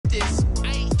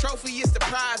trophy is the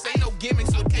prize. Ain't no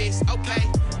gimmicks with this, okay?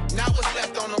 Now what's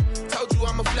left on them? Told you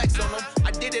I'ma flex on them.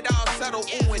 I did it all subtle,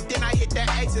 ooh, and then I hit that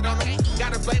exit on them.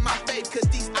 Gotta blame my faith, cause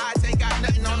these odds ain't got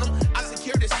nothing on them. I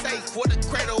secure the safe for the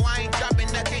cradle, I ain't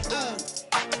dropping nothing, ooh.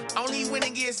 Only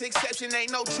winning is exception,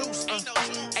 ain't no truce.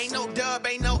 Ain't no dub,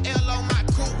 ain't no L on my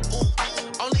crew, ooh.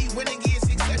 Only winning is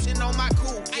exception on my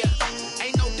crew, yeah.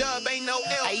 Ain't no dub, ain't no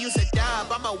L. I use a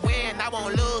dub, I'ma win, I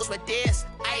won't lose with this,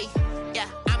 ayy. Yeah,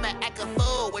 I'ma act a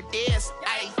fool with this,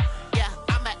 ayy.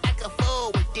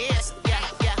 This,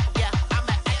 yeah,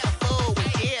 I'ma act a fool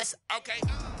with this, okay.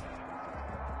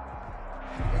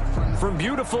 From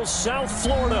beautiful South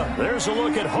Florida, there's a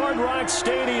look at Hard Rock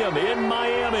Stadium in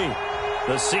Miami.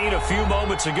 The scene a few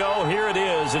moments ago, here it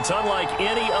is. It's unlike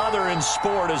any other in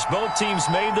sport as both teams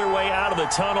made their way out of the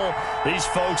tunnel. These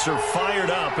folks are fired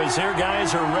up as their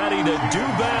guys are ready to do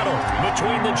battle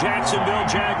between the Jacksonville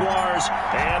Jaguars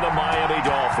and the Miami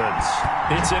Dolphins.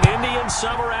 It's an Indian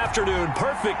summer afternoon,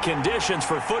 perfect conditions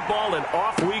for football, and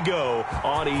off we go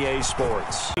on EA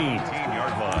Sports.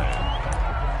 18-yard line.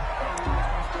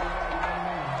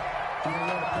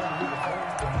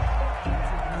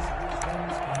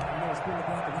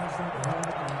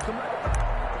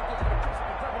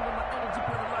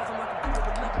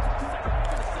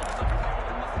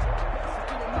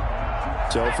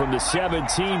 So from the 17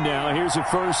 now, here's a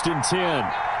 1st and 10.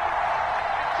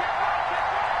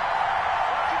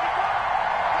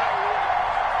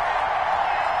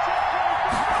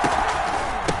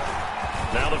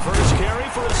 Now the first carry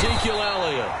for Ezekiel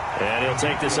Elliott. And he'll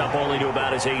take this up only to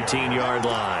about his 18-yard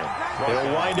line.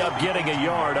 He'll wind up getting a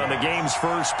yard on the game's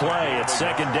first play at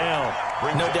 2nd down.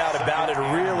 No doubt about it.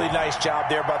 A really nice job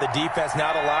there by the defense,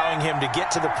 not allowing him to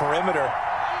get to the perimeter.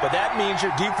 But that means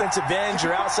your defensive ends,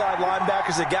 your outside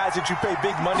linebackers, the guys that you pay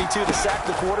big money to sack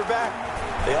the quarterback,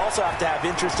 they also have to have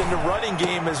interest in the running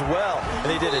game as well.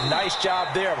 And they did a nice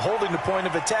job there of holding the point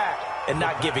of attack and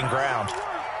not giving ground.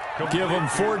 Give them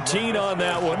 14 on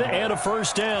that one and a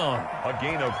 1st down. A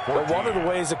gain of 14. But one of the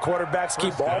ways the quarterbacks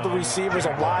keep all the receivers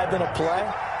alive in a play,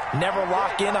 never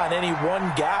lock in on any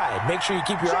one guy. Make sure you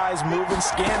keep your eyes moving,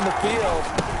 scan the field.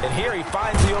 And here he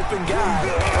finds the open guy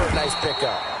for a nice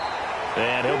pickup.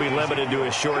 And he'll be limited to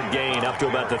a short gain up to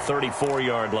about the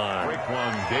 34-yard line.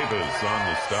 Davis on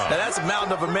the stop. Now that's a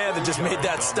mountain of a man that just made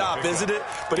that stop, isn't it?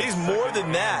 But he's more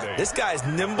than that. This guy's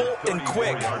nimble and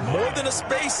quick. More than a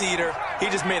space eater, he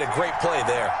just made a great play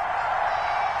there.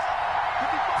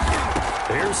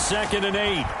 Here's 2nd and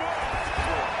 8.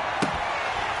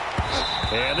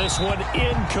 And this one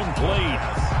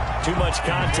incomplete. Too much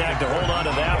contact to hold on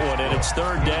to that one, and it's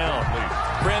 3rd down.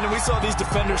 Brandon, we saw these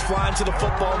defenders flying to the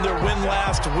football in their win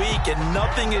last week, and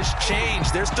nothing has changed.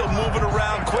 They're still moving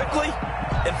around quickly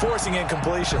and forcing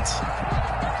incompletions.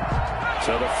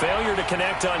 So the failure to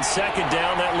connect on 2nd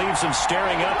down, that leaves them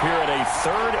staring up here at a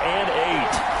 3rd and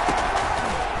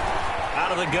 8. Out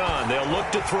of the gun, they'll look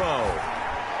to throw.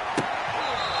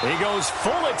 He goes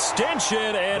full extension,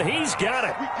 and he's got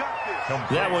it.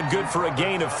 That one good for a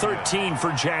gain of 13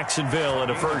 for Jacksonville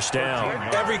and a 1st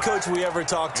down. Every coach we ever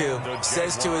talk to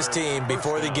says to his team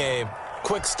before the game,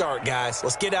 quick start, guys.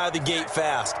 Let's get out of the gate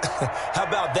fast. How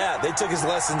about that? They took his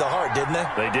lesson to heart, didn't they?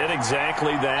 They did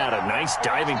exactly that. A nice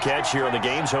diving catch here on the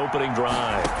game's opening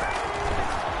drive.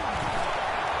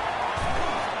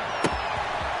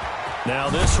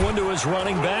 Now this one to his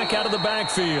running back out of the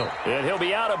backfield. And he'll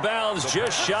be out of bounds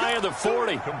just shy of the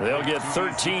 40. They'll get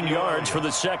 13 yards for the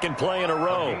 2nd play in a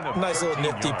row. Nice little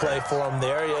nifty play for him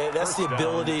there. That's the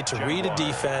ability to read a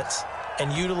defense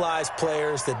and utilize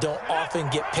players that don't often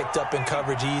get picked up in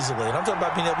coverage easily. And I'm talking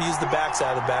about being able to use the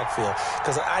backside of the backfield.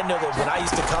 Because I know that when I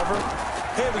used to cover,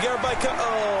 hey, we got everybody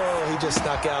oh, he just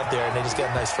snuck out there, and they just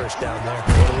got a nice 1st down there.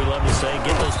 What do we love to say?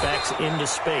 Get those backs into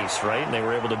space, right? And they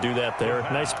were able to do that there.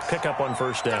 Nice pickup on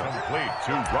 1st down.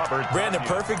 Brandon,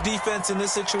 perfect defense in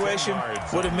this situation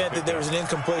would have meant that there was an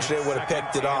incompletion. They would have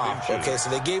picked it off. Okay, so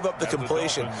they gave up the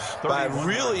completion. But I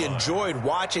really enjoyed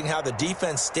watching how the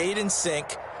defense stayed in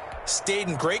sync, stayed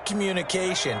in great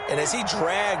communication, and as he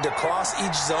dragged across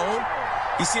each zone,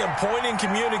 you see him pointing,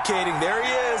 communicating. There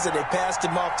he is, and they passed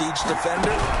him off to each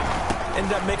defender.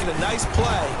 Ended up making a nice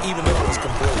play, even though it was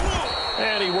complete.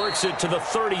 And he works it to the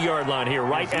 30-yard line here,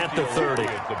 right at the 30.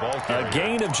 A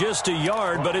gain of just a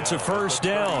yard, but it's a 1st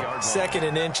down. 2nd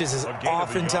and inches is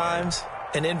oftentimes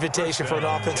an invitation for an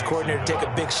offense coordinator to take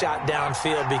a big shot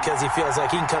downfield because he feels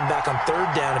like he can come back on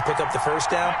 3rd down and pick up the 1st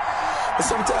down. But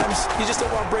sometimes you just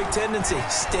don't want to break tendency.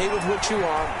 Stay with what you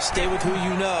are, stay with who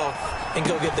you know, and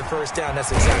go get the 1st down.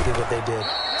 That's exactly what they did.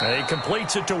 He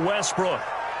completes it to Westbrook.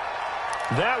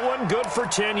 That one good for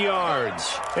 10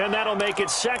 yards. And that'll make it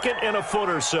 2nd and a foot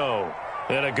or so.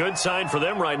 And a good sign for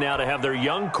them right now to have their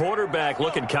young quarterback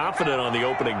looking confident on the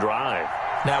opening drive.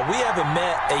 Now, we haven't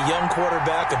met a young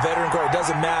quarterback, a veteran quarterback. It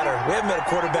doesn't matter. We haven't met a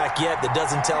quarterback yet that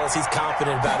doesn't tell us he's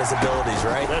confident about his abilities,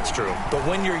 right? That's true. But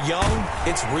when you're young,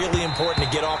 it's really important to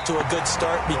get off to a good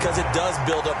start because it does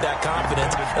build up that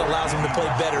confidence. It allows him to play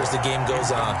better as the game goes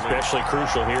on. Especially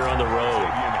crucial here on the road.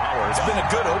 It's been a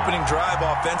good opening drive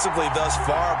offensively thus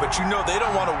far, but you know they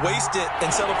don't want to waste it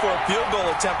and settle for a field goal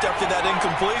attempt after that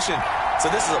incompletion. So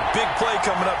this is a big play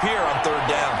coming up here on third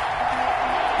down.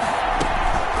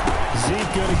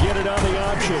 Zeke going to get it on the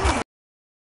option.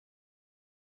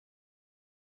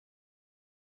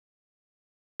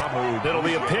 It'll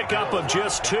be a pickup of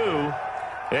just 2.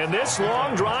 And this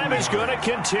long drive is going to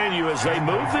continue as they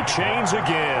move the chains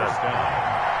again.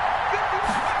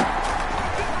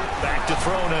 Back to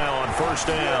throw now on first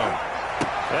down.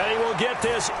 And he will get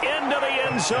this into the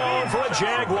end zone for a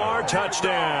Jaguar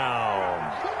touchdown.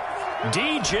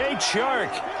 DJ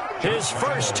Chark, his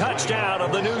first touchdown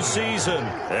of the new season.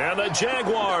 And the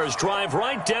Jaguars drive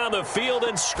right down the field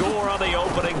and score on the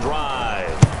opening drive.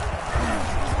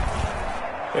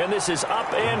 And this is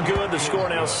up and good. The score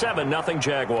now 7-0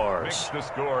 Jaguars. Makes the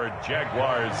score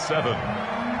Jaguars 7,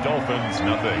 Dolphins 0.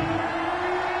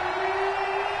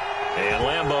 And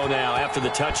Lambeau now, after the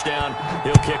touchdown,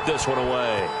 he'll kick this one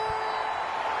away.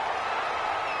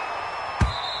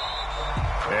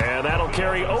 And that'll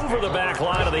carry over the back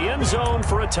line of the end zone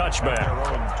for a touchback. Their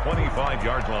own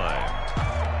 25-yard line.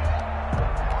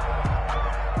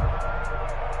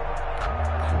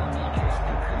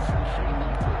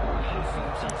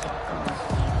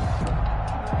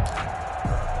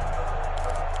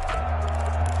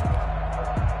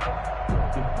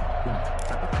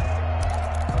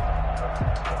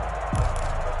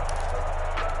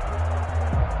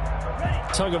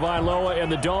 Tagovailoa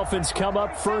and the Dolphins come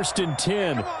up 1st and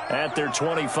 10 at their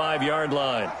 25-yard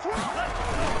line.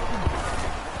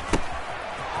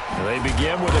 They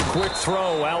begin with a quick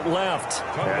throw out left.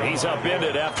 And he's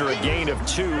upended after a gain of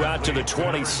 2 out to the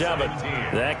 27.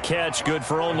 That catch good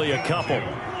for only a couple.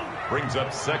 Brings up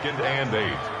 2nd and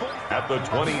 8 at the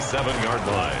 27-yard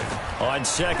line. On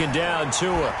 2nd down,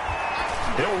 Tua.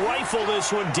 He'll rifle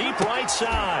this one deep right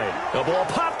side. The ball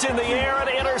popped in the air and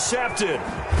intercepted.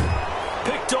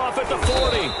 Picked off at the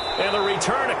 40, and the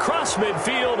return across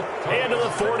midfield and to the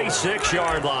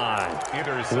 46-yard line.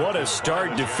 What a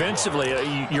start defensively.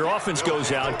 Your offense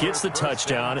goes out, gets the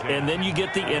touchdown, and then you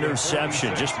get the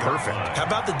interception. Just perfect. How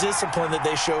about the discipline that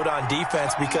they showed on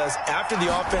defense? Because after the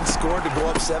offense scored to go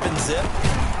up 7-zip,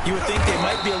 you would think they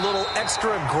might be a little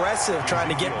extra aggressive trying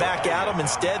to get back at them.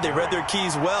 Instead, they read their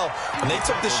keys well. When they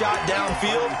took the shot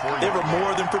downfield, they were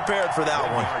more than prepared for that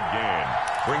one.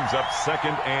 Brings up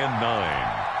 2nd and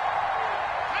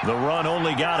 9. The run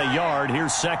only got a yard.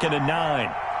 Here's 2nd and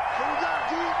 9.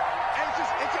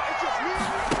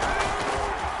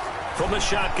 From the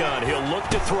shotgun, he'll look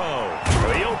to throw.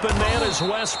 The open man is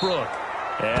Westbrook.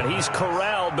 And he's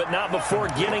corralled, but not before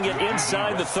getting it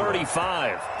inside the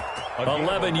 35.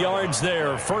 11 yards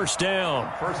there, 1st down.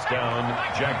 1st down,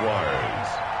 Jaguars.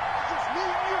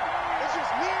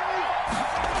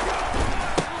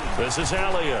 This is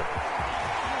Elliott.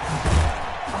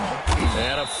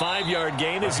 And a 5-yard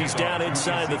gain as he's down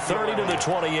inside the 30 to the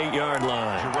 28-yard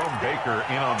line. Jerome Baker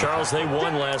in on Charles, they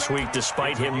won last week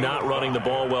despite him not running the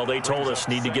ball well. They told us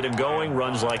need to get him going.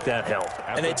 Runs like that help.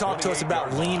 And they talked to us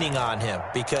about leaning on him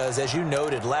because, as you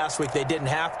noted, last week they didn't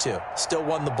have to. Still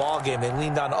won the ball game. They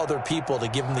leaned on other people to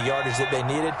give them the yardage that they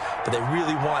needed, but they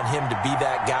really want him to be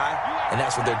that guy, and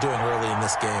that's what they're doing early in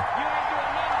this game.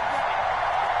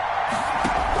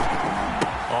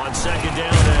 On 2nd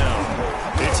down now.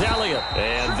 It's Elliott,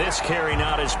 and this carry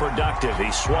not as productive.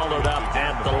 He's swallowed up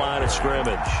at the line of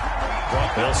scrimmage.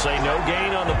 They'll say no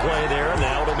gain on the play there.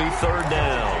 Now it'll be 3rd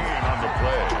down. Gain on the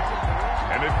play.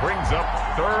 And it brings up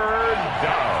 3rd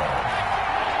down.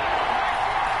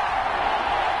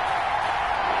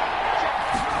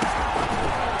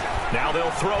 Now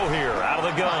they'll throw here out of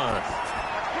the gun.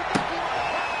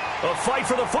 A fight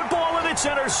for the football, and it's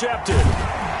intercepted.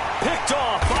 Picked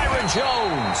off Byron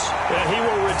Jones. And he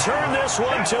will return this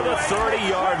one to the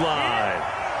 30-yard line.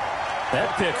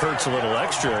 That pick hurts a little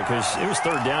extra because it was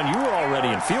 3rd down. You were already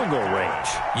in field goal range.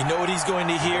 You know what he's going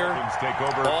to hear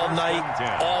all night,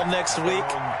 all next week?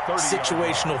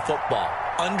 Situational football.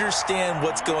 Understand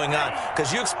what's going on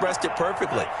because you expressed it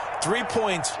perfectly. 3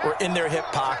 points were in their hip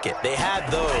pocket. They had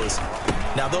those.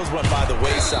 Now, those went by the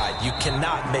wayside. You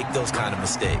cannot make those kind of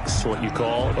mistakes. It's what you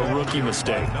call a rookie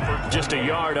mistake. Just a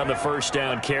yard on the 1st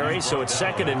down carry, so it's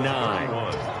 2nd and 9.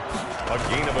 A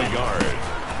gain of a yard.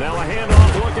 Now a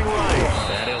handoff looking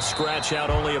right. And he'll scratch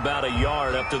out only about a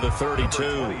yard up to the 32.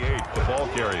 The ball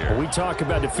carrier. We talk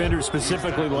about defenders,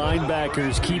 specifically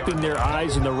linebackers, keeping their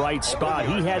eyes in the right spot.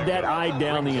 He had that eye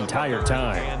down the entire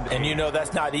time. And you know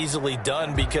that's not easily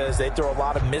done because they throw a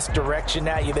lot of misdirection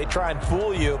at you. They try and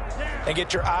fool you and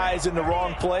get your eyes in the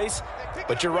wrong place.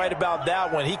 But you're right about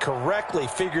that one. He correctly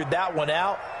figured that one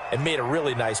out and made a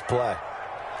really nice play.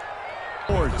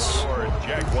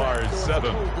 Jaguars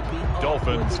 7,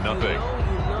 Dolphins nothing.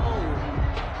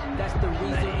 That's the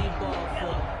reason we ball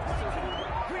for.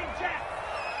 Green Jack.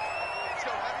 Let's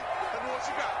go, Heavy. Let me know what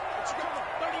you got. What you got?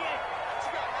 38. What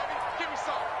you got, Heavy? Give me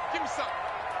some. Give me some.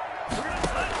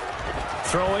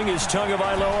 Throwing is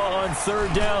Tagovailoa on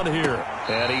third down here.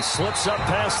 And he slips up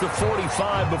past the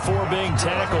 45 before being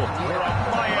tackled.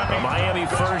 A Miami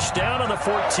first down on the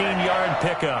 14-yard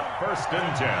pickup. 1st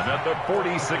and 10 at the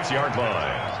 46-yard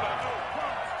line.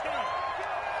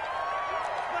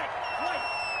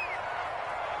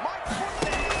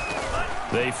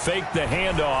 They fake the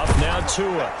handoff. Now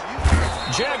Tua.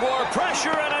 Jaguar pressure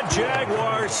and a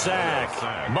Jaguar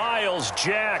sack. Miles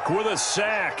Jack with a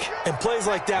sack. And plays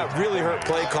like that really hurt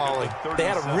play calling. They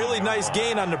had a really nice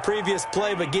gain on the previous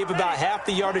play, but gave about half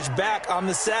the yardage back on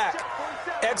the sack.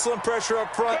 Excellent pressure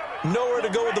up front. Nowhere to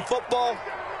go with the football.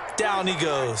 Down he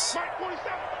goes.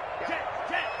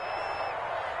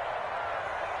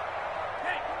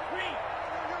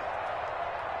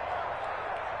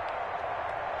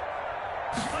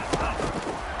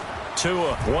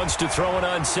 Tua wants to throw it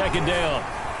on second down.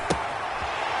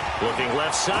 Looking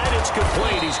left side, it's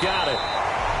complete. He's got it.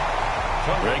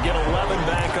 They get 11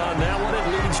 back on that one.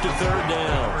 It leads to third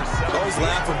down. I always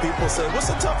laugh when people say, what's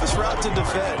the toughest route to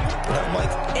defend? And I'm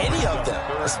like, any of them,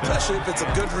 especially if it's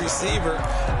a good receiver.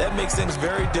 That makes things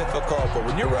very difficult. But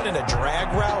when you're running a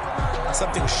drag route,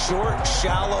 something short,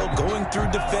 shallow, going through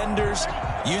defenders,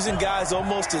 using guys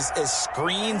almost as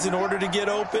screens in order to get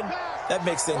open, that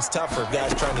makes things tough for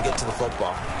guys trying to get to the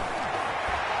football.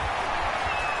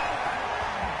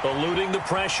 Eluding the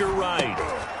pressure right.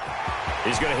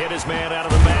 He's going to hit his man out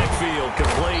of the backfield,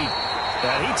 complete.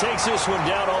 And he takes this one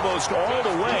down almost all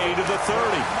the way to the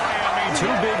 30.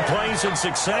 Two big plays in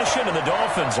succession, and the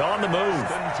Dolphins on the move.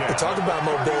 We talk about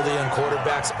mobility on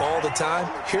quarterbacks all the time.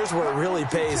 Here's where it really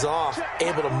pays off.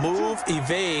 Able to move,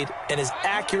 evade, and is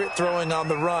accurate throwing on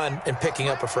the run and picking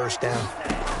up a first down.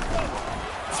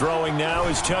 Throwing now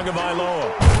is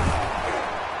Tagovailoa.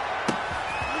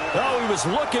 Oh, he was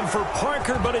looking for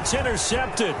Parker, but it's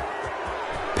intercepted.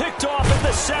 Picked off at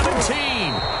the 17.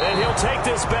 And he'll take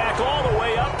this back all the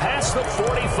way up past the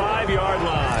 45-yard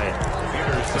line.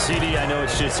 CD, I know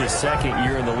it's just his second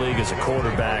year in the league as a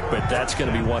quarterback, but that's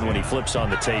going to be one when he flips on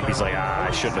the tape. He's like,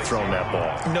 I shouldn't have thrown that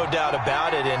ball. No doubt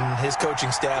about it, and his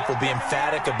coaching staff will be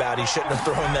emphatic about he shouldn't have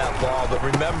thrown that ball. But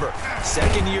remember,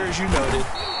 second year, as you noted,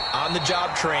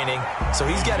 on-the-job training, so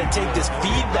he's got to take this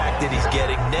feedback that he's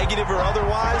getting, negative or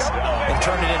otherwise, and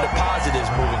turn it into positives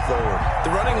moving forward.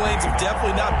 The running lanes have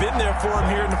definitely not been there for him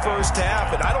here in the first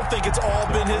half, and I don't think it's all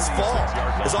been his fault.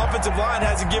 His offensive line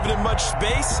hasn't given him much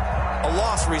space. A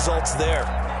loss results there.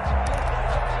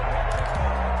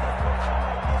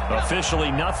 Officially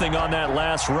nothing on that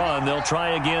last run. They'll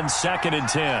try again, 2nd and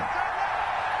 10.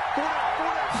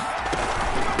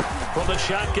 From the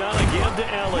shotgun again to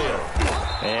Elliott.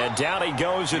 And down he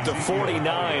goes at the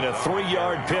 49, a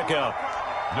 3-yard pickup.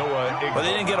 Well,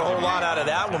 they didn't get a whole lot out of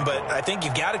that one, but I think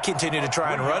you got to continue to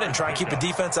try and run and try and keep the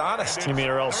defense honest. You mean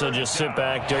or else they'll just sit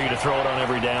back, dare you to throw it on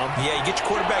every down? Yeah, you get your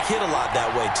quarterback hit a lot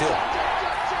that way, too.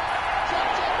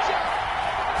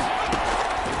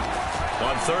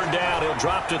 On third down, he'll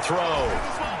drop to throw.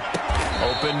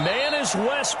 Open man is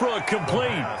Westbrook,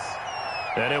 complete.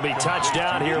 And he'll be touched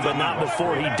down here, but not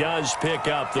before he does pick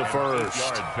up the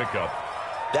first.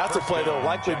 That's a play that will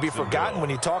likely be forgotten when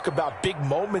you talk about big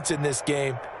moments in this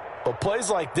game. But plays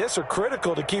like this are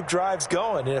critical to keep drives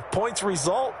going. And if points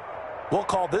result, we'll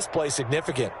call this play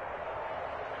significant.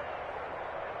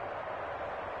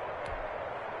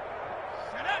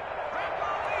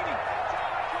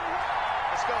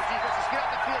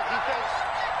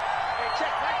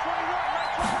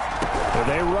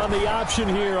 They run the option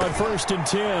here on 1st and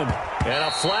 10. And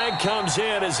a flag comes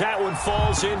in as that one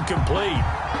falls incomplete.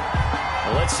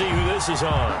 Well, let's see who this is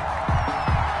on.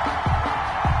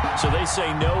 So they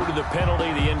say no to the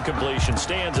penalty. The incompletion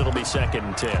stands. It'll be 2nd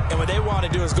and 10. And what they want to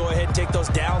do is go ahead and take those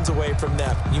downs away from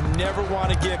them. You never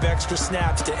want to give extra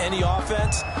snaps to any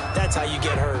offense. That's how you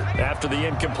get hurt. After the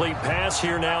incomplete pass,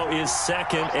 here now is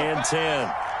 2nd and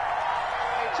 10.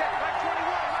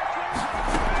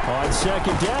 On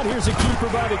 2nd down, here's a keeper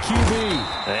by the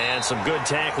QB. And some good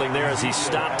tackling there as he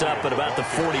stopped up at about the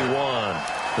 41.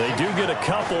 They do get a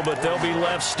couple, but they'll be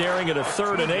left staring at a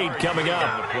 3rd and 8 coming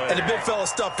up. And the big fella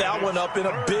stuffed that one up in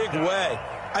a big way.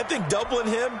 I think doubling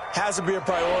him has to be a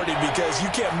priority because you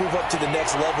can't move up to the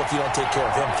next level if you don't take care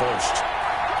of him first.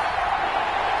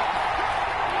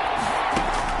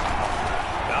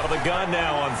 Out of the gun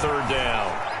now on 3rd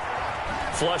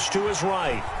down. Flush to his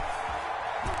right.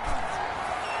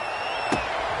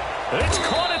 It's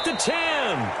caught at the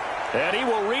 10. And he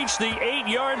will reach the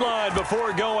 8-yard line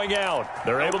before going out.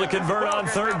 They're able to convert on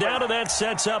 3rd down, and that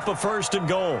sets up a 1st and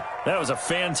goal. That was a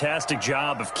fantastic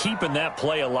job of keeping that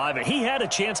play alive. And he had a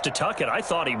chance to tuck it. I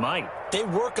thought he might. They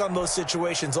work on those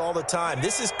situations all the time.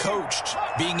 This is coached,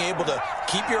 being able to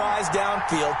keep your eyes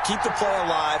downfield, keep the play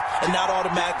alive, and not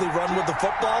automatically run with the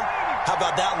football. How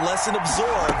about that lesson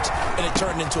absorbed, and it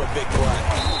turned into a big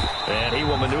play. And he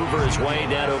will maneuver his way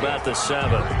down to about the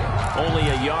 7. Only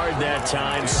a yard that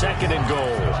time, 2nd and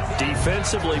goal.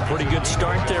 Defensively, pretty good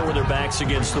start there with their backs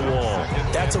against the wall.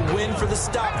 That's a win for the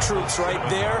stop troops right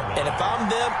there. And if I'm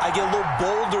them, I get a little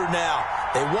bolder now.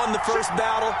 They won the first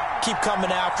battle. Keep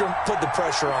coming after them. Put the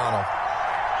pressure on them.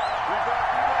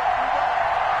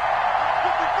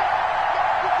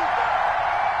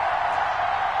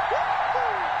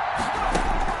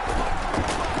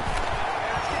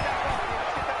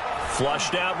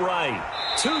 Flushed out right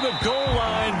to the goal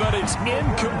line, but it's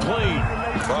incomplete.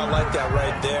 Well, I like that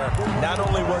right there. Not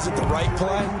only was it the right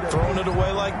play, throwing it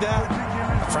away like that,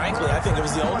 frankly, I think it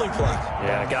was the only play.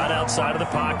 Yeah, got outside of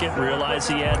the pocket, realized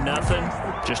he had nothing,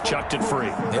 just chucked it free.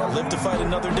 Yeah, live to fight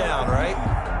another down, right?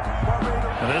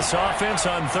 And this offense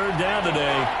on 3rd down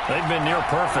today, they've been near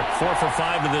perfect, 4 for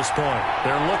 5 to this point.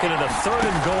 They're looking at a 3rd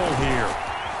and goal here.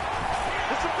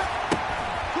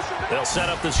 They'll set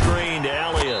up the screen to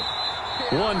Elliott.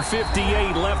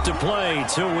 1:58 left to play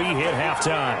till we hit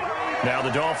halftime. Now the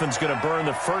Dolphins going to burn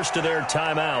the first of their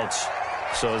timeouts.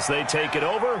 So as they take it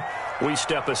over, we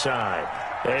step aside.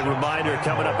 A reminder,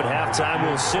 coming up at halftime,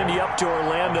 we'll send you up to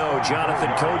Orlando.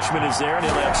 Jonathan Coachman is there, and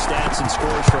he'll have stats and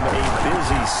scores from a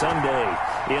busy Sunday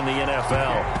in the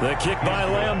NFL. The kick by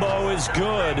Lambeau is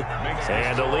good,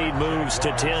 and the lead moves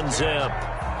to 10-zip.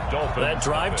 That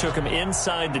drive took him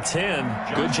inside the 10.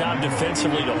 Good job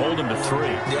defensively to hold him to 3.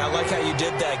 Yeah, I like how you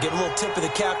did that. Give a little tip of the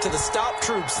cap to the stop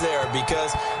troops there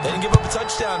because they didn't give up a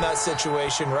touchdown in that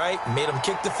situation, right? Made them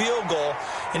kick the field goal.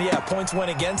 And, yeah, points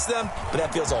went against them, but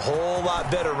that feels a whole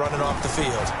lot better running off the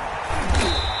field.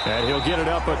 And he'll get it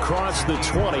up across the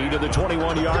 20 to the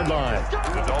 21-yard line.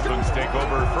 The Dolphins take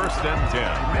over 1st and 10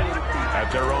 at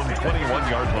their own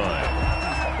 21-yard line.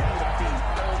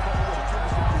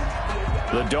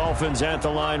 The Dolphins at the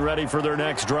line ready for their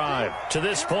next drive. To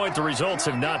this point, the results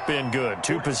have not been good.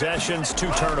 2 possessions,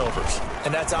 2 turnovers.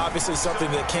 And that's obviously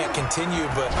something that can't continue,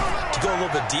 but to go a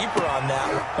little bit deeper on that.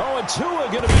 Oh, and Tua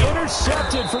going to be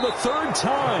intercepted for the 3rd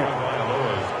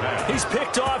time. He's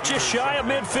picked off just shy of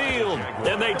midfield.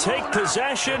 And they take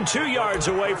possession 2 yards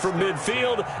away from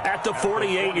midfield at the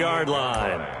 48-yard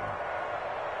line.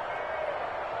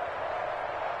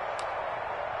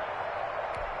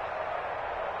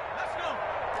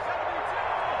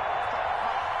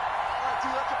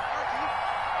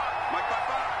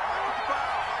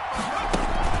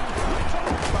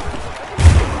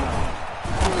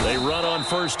 Run on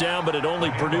 1st down, but it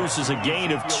only produces a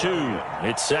gain of 2.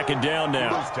 It's 2nd down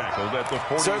now.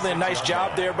 Certainly a nice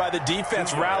job there by the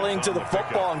defense rallying to the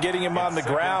football and getting him on the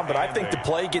ground, but I think the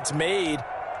play gets made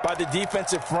by the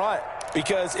defensive front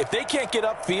because if they can't get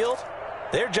upfield,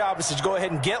 their job is to go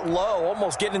ahead and get low,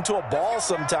 almost get into a ball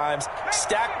sometimes,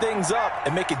 stack things up,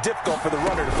 and make it difficult for the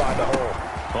runner to find a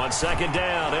hole. On 2nd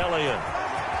down, Elliott.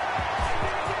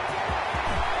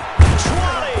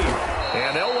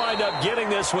 And they'll wind up getting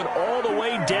this one all the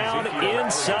way down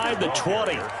inside the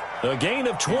 20. A gain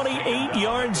of 28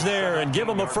 yards there and give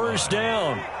them a 1st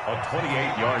down. A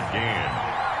 28-yard gain.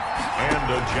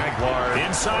 And a Jaguar.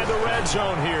 Inside the red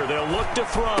zone here. They'll look to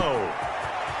throw.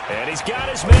 And he's got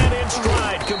his man in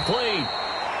stride, complete.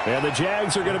 And the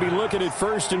Jags are going to be looking at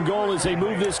 1st and goal as they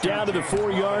move this down to the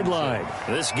 4-yard line.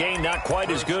 This gain not quite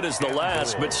as good as the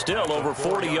last, but still over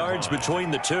 40 yards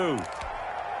between the two.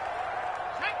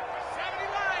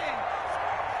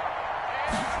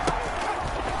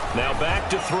 Now back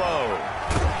to throw.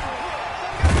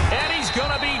 And he's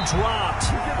going to be dropped.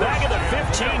 Back at the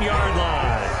 15-yard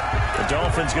line. The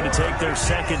Dolphins going to take their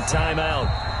 2nd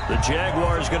timeout. The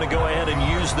Jaguars going to go ahead and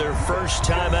use their 1st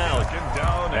timeout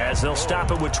as they'll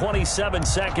stop it with 27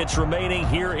 seconds remaining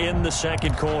here in the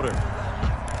 2nd quarter.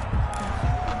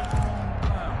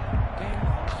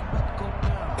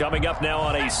 Coming up now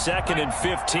on a 2nd and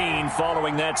 15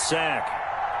 following that sack.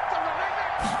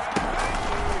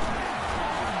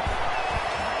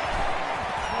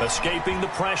 Escaping the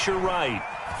pressure right.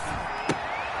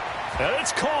 And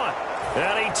it's caught.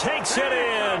 And he takes it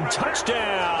in.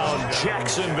 Touchdown,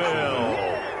 Jacksonville.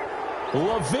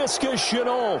 Laviska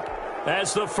Shenault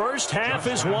as the first half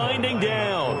is winding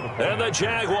down. And the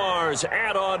Jaguars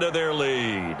add on to their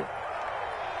lead.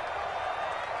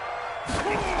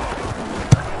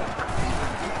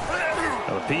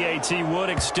 The PAT would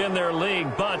extend their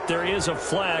lead, but there is a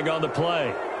flag on the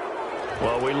play.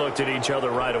 Well, we looked at each other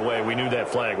right away. We knew that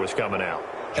flag was coming out.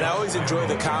 And I always enjoy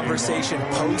the conversation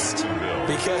post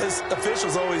because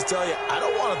officials always tell you, I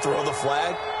don't want to throw the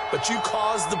flag, but you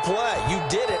caused the play. You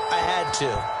did it. I had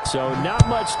to. So not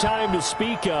much time to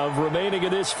speak of remaining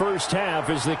in this first half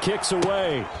as the kick's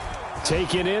away.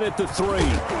 Taken in at the 3.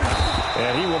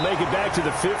 And he will make it back to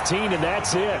the 15, and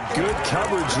that's it. Good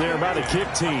coverage there by the kick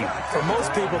team. For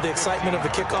most people, the excitement of the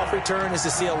kickoff return is to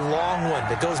see a long one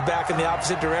that goes back in the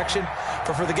opposite direction.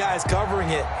 But for the guys covering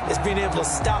it, it's being able to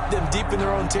stop them deep in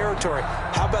their own territory.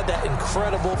 How about that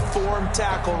incredible form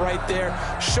tackle right there?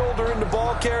 Shoulder into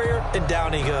ball carrier, and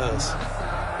down he goes.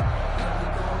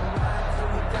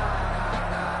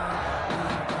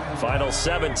 Final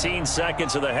 17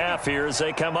 seconds of the half here as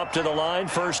they come up to the line,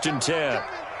 1st and 10.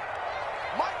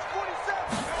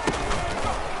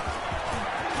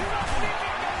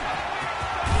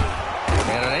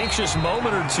 And an anxious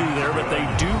moment or two there, but they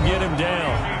do get him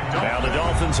down. Now the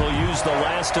Dolphins will use the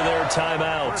last of their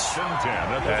timeouts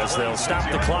as they'll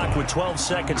stop the clock with 12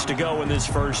 seconds to go in this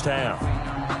first half.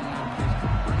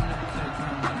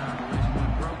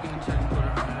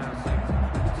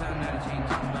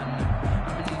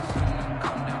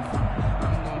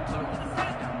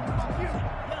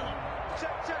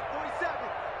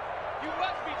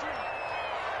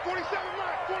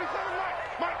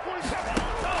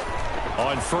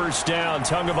 On first down,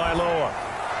 Tagovailoa.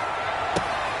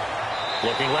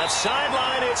 Looking left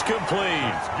sideline, it's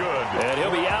complete. Good. And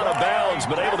he'll be out of bounds,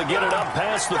 but able to get it up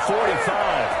past the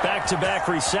 45. Back-to-back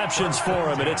receptions for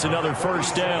him, and it's another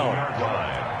first down.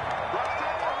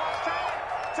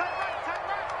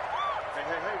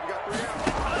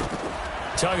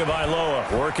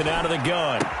 Tagovailoa working out of the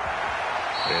gun.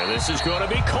 And this is going to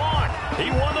be caught. He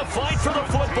won the fight for the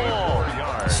football.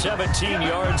 17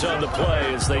 yards on the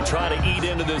play as they try to eat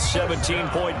into this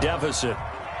 17-point deficit.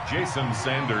 Jason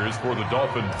Sanders for the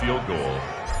Dolphin field goal.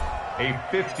 A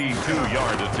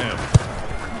 52-yard attempt.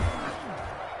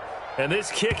 And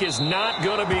this kick is not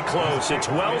going to be close. It's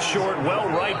well short, well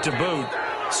right to boot.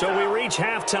 So we reach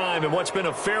halftime in what's been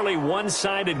a fairly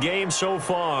one-sided game so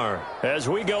far. As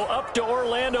we go up to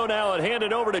Orlando now and hand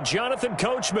it over to Jonathan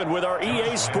Coachman with our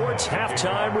EA Sports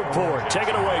Halftime Report. Take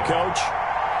it away, Coach.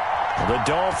 The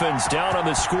Dolphins down on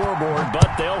the scoreboard,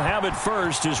 but they'll have it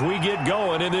first as we get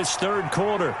going in this third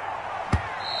quarter.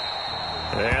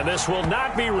 And this will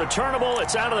not be returnable.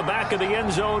 It's out of the back of the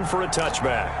end zone for a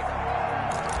touchback.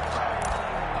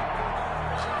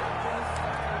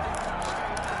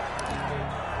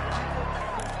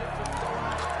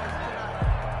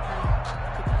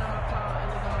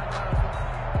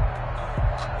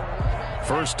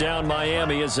 First down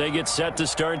Miami as they get set to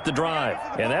start the drive.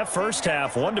 And that first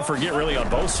half, one to forget really on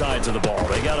both sides of the ball.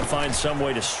 They got to find some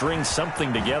way to string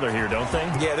something together here, don't they?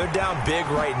 Yeah, they're down big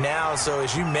right now. So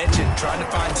as you mentioned, trying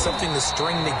to find something to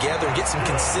string together, get some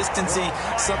consistency,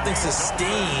 something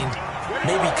sustained,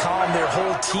 maybe calm their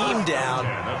whole team down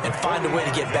and find a way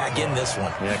to get back in this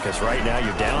one. Yeah, because right now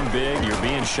you're down big, you're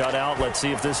being shut out. Let's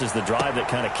see if this is the drive that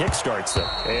kind of kickstarts them.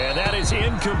 And that is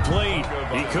incomplete.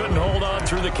 He couldn't hold on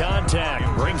through the contact.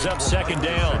 Brings up second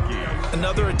down.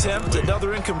 Another attempt,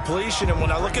 another incompletion. And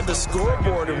when I look at the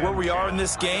scoreboard and where we are in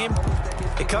this game,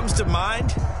 it comes to mind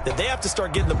that they have to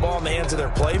start getting the ball in the hands of their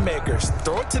playmakers.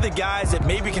 Throw it to the guys that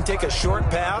maybe can take a short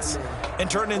pass and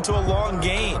turn it into a long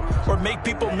gain or make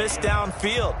people miss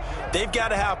downfield. They've got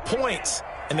to have points.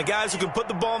 And the guys who can put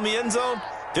the ball in the end zone,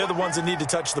 they're the ones that need to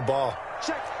touch the ball.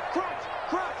 Check. Crunch.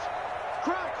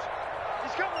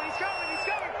 He's coming.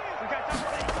 We got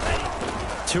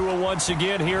time. Tua once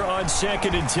again here on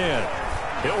 2nd and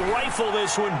 10. He'll rifle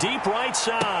this one deep right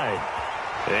side.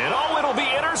 And it'll be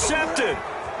intercepted.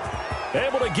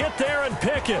 Able to get there and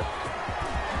pick it.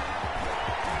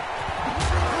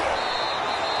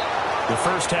 The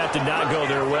first half did not go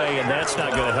their way, and that's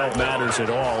not going to help matters at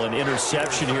all. An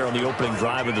interception here on the opening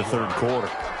drive of the third quarter.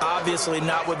 Obviously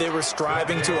not what they were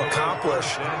striving to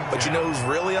accomplish. But you know who's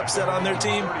really upset on their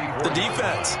team? The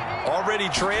defense. Already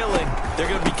trailing. They're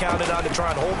going to be counted on to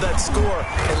try and hold that score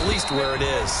at least where it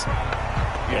is.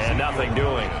 And nothing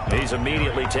doing. He's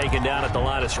immediately taken down at the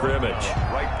line of scrimmage.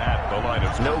 Right at the line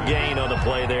of scrimmage. No gain on the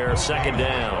play there. Second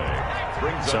down.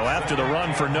 So after the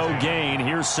run for no gain,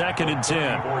 here's 2nd and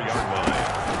 10. 4-yard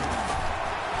line.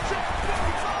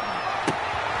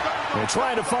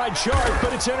 trying to find Chark,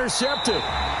 but it's intercepted.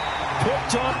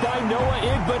 Picked off by Noah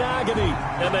Igbenogany.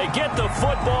 And they get the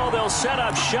football. They'll set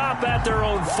up shop at their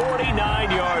own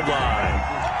 49-yard line.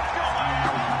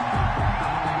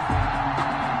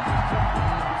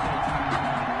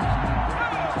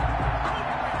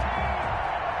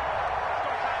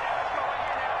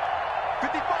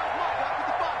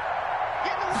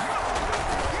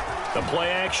 The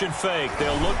play-action fake.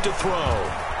 They'll look to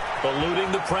throw.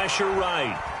 Eluding the pressure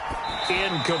right.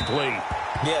 Incomplete.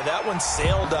 Yeah, that one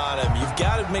sailed on him. You've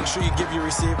got to make sure you give your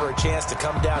receiver a chance to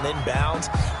come down inbounds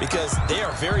because they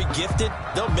are very gifted.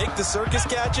 They'll make the circus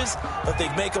catches, but if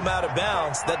they make them out of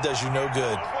bounds, that does you no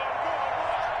good.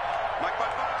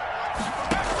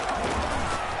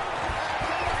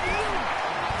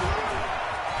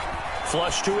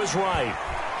 Flush to his right.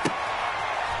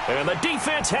 And the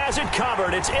defense has it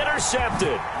covered. It's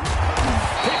intercepted.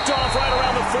 Picked off right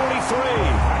around the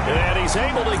 43. And he's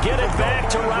able to get it back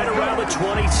to right around the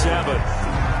 27.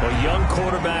 A young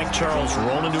quarterback, Charles,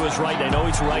 rolling to his right. I know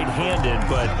he's right-handed,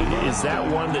 but is that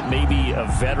one that maybe a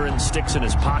veteran sticks in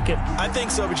his pocket? I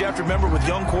think so, but you have to remember with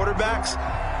young quarterbacks,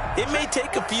 it may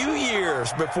take a few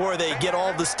years before they get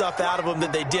all the stuff out of them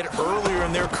that they did earlier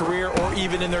in their career or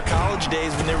even in their college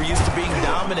days when they were used to being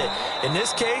dominant. In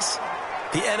this case,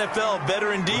 the NFL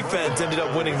veteran defense ended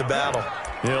up winning the battle.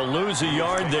 He'll lose a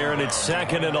yard there, and it's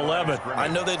 2nd and 11. I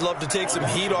know they'd love to take some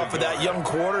heat off of that young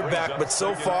quarterback, but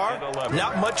so far,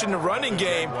 not much in the running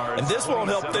game, and this won't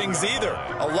help things either.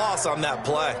 A loss on that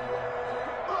play.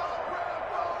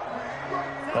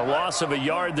 A loss of a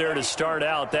yard there to start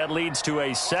out. That leads to a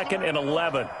 2nd and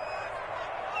 11.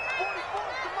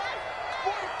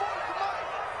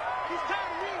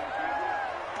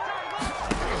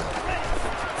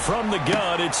 From the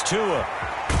gun, it's Tua.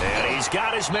 And he's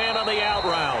got his man on the out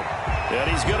route.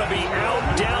 And he's going to be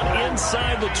out down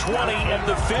inside the 20 at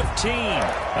the 15.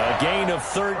 A gain of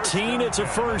 13. It's a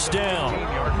first down.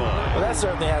 Well, that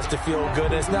certainly has to feel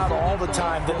good. It's not all the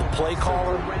time that the play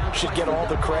caller should get all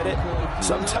the credit.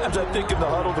 Sometimes I think in the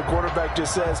huddle, the quarterback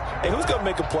just says, hey, who's going to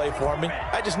make a play for me?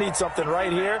 I just need something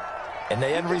right here. And the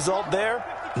end result there,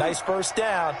 nice first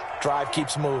down. Drive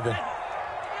keeps moving.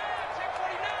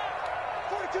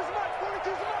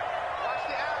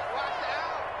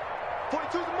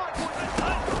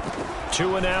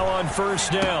 Tua now on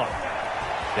first down.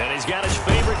 And he's got his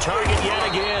favorite target yet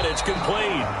again. It's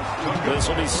complete. This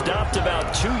will be stopped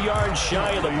about 2 yards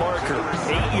shy of the marker.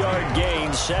 8-yard gain,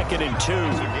 2nd and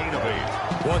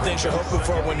 2. One thing you're hoping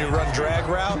for when you run drag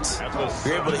routes,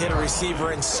 you're able to hit a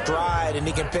receiver in stride, and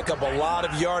he can pick up a lot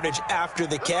of yardage after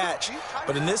the catch.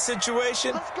 But in this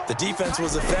situation, the defense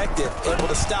was effective, able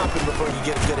to stop him before you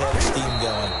get a good head of steam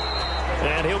going.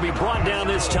 And he'll be brought down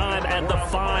this time at the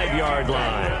 5-yard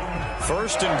line.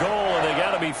 First and goal, and they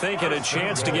got to be thinking a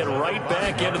chance to get right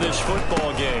back into this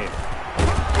football game.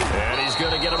 And he's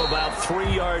going to get him about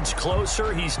 3 yards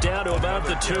closer. He's down to about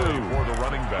the 2. For the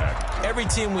running back. Every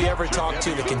team we ever talk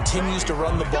to that continues to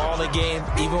run the ball in a game,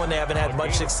 even when they haven't had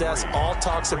much success, all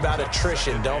talks about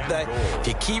attrition, don't they? If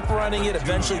you keep running it,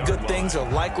 eventually good things are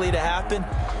likely to happen.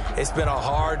 It's been a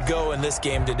hard go in this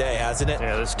game today, hasn't it?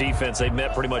 Yeah, this defense, they've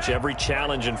met pretty much every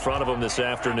challenge in front of them this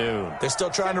afternoon. They're still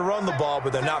trying to run the ball,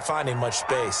 but they're not finding much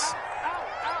space.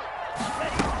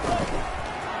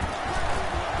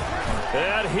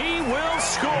 And he will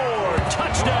score.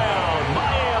 Touchdown,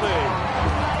 Miami.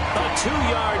 A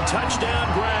 2-yard touchdown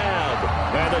grab.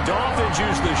 And the Dolphins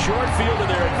use the short field to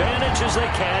their advantage as they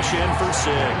cash in for 6.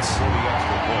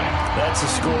 That's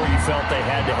a score you felt they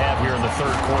had to have here in the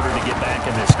third quarter to get back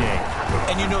in this game.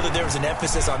 And you know that there was an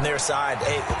emphasis on their side.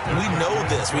 Hey, we know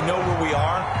this. We know where we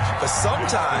are. But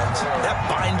sometimes that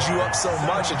binds you up so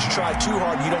much that you try too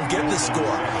hard and you don't get the score.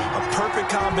 A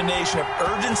perfect combination of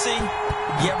urgency,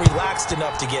 yet relaxed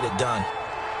enough to get it done.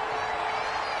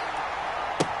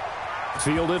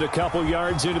 Fielded a couple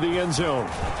yards into the end zone.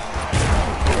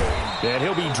 And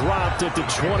he'll be dropped at the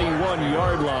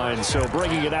 21-yard line, so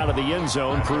bringing it out of the end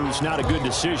zone proves not a good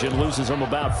decision, loses him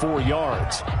about 4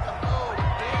 yards.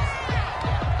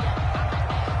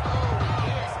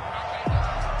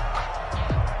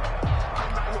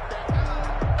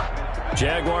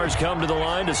 Jaguars come to the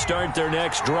line to start their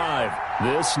next drive.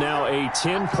 This now a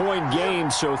 10-point game,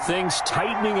 so things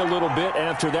tightening a little bit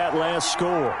after that last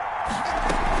score.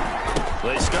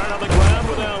 They start on the ground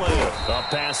with Elliott. Up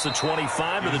past the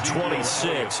 25 to the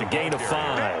 26, a gain of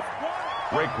 5.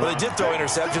 Well, they did throw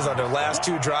interceptions on their last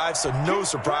 2 drives, so no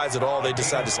surprise at all they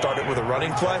decided to start it with a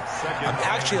running play. I'm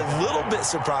actually a little bit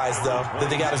surprised, though, that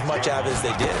they got as much out of it as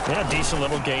they did. Yeah, decent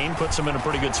little gain. Puts them in a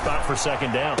pretty good spot for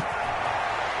 2nd down.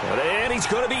 And he's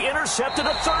going to be intercepted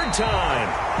a 3rd time.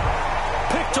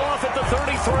 Picked off at the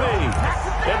 33.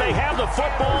 And they have the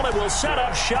football and will set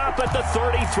up shop at the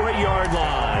 33-yard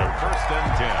line. First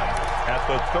and 10 at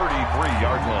the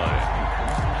 33-yard line.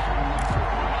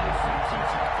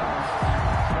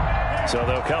 So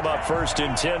they'll come up first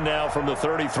and 10 now from the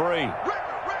 33.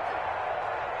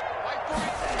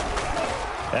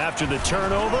 After the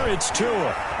turnover, it's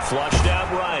Tua. Flushed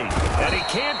out right. And he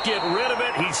can't get rid of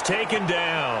it. He's taken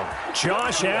down.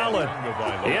 Josh Allen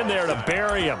in there to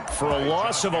bury him for a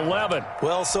loss of 11.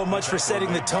 Well, so much for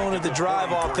setting the tone of the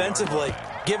drive offensively.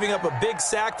 Giving up a big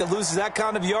sack that loses that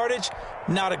kind of yardage,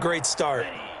 not a great start.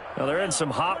 Well, they're in some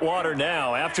hot water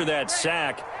now. After that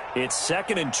sack, it's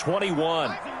 2nd and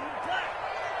 21.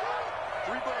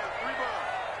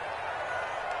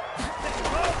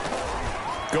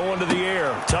 Going to the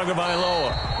air,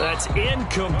 Tagovailoa. That's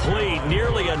incomplete.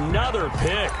 Nearly another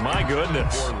pick. My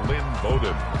goodness. For Lynn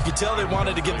Bowden. You could tell they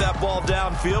wanted to get that ball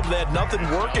downfield, but they had nothing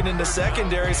working in the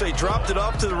secondary, so he dropped it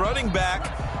off to the running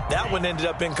back. That one ended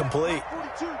up incomplete.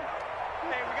 42.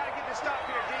 Hey, we got to get this stop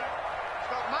here, D.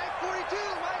 Stop. Mike 42,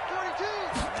 Mike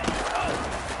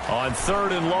 42. On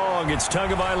 3rd and long, it's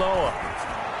Tagovailoa.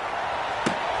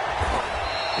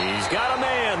 He's got a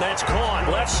man. That's caught.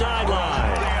 Left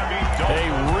sideline. A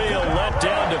real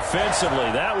letdown defensively.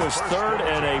 That was 3rd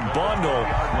and a bundle,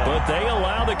 but they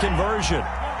allow the conversion. I'm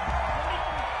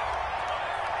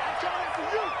coming after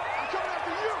you. I'm coming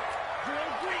after you.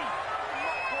 Drill green.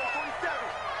 Mark 47.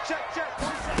 Check.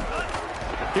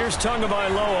 47. Here's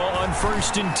Tagovailoa on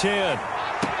 1st and 10.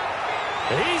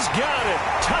 He's got it.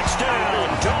 Touchdown,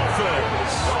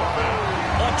 Dolphins.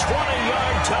 A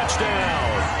 20-yard touchdown.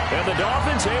 And the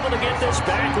Dolphins able to get this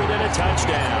back within a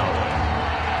touchdown.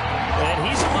 And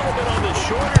he's a little bit on the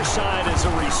shorter side as a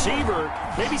receiver.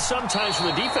 Maybe sometimes for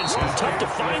the defense, it's tough to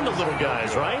find the little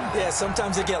guys, right? Yeah,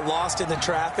 sometimes they get lost in the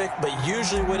traffic, but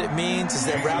usually what it means is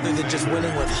that rather than just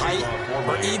winning with height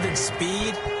or even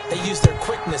speed, they use their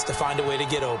quickness to find a way to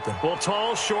get open. Well,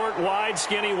 tall, short, wide,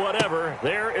 skinny, whatever,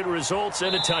 there it results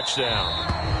in a touchdown.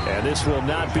 And this will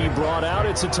not be brought out.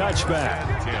 It's a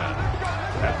touchback. 10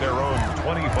 at their own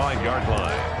 25-yard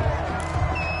line.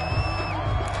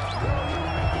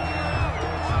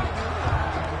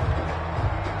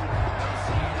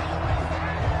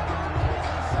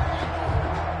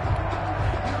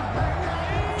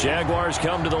 Jaguars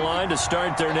come to the line to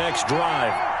start their next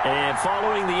drive. And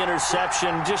following the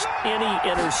interception, just any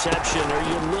interception, are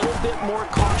you a little bit more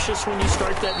cautious when you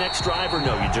start that next drive, or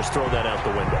no, you just throw that out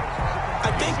the window? I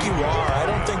think you are. I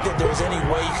don't think that there's any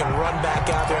way you can run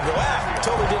back out there and go,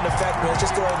 totally didn't affect me. Let's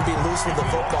just go ahead and be loose with the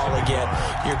football again.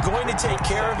 You're going to take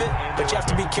care of it, but you have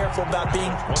to be careful about being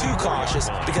too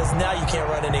cautious because now you can't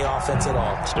run any offense at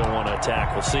all. Still want to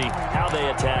attack. We'll see how they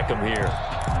attack them here.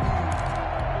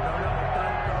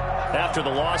 After the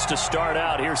loss to start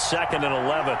out, here's 2nd and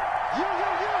 11.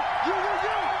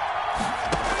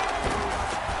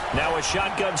 Now a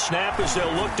shotgun snap as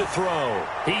they'll look to throw.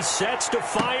 He sets to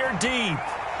fire deep.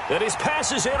 And his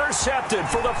pass is intercepted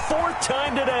for the 4th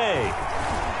time today.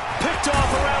 Picked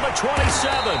off around the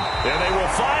 27. And they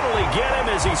will finally get him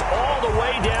as he's all the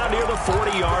way down near the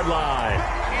 40-yard line.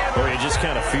 Or you just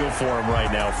kind of feel for him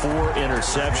right now. 4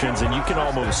 interceptions, and you can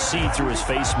almost see through his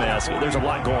face mask. There's a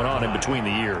lot going on in between the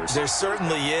ears. There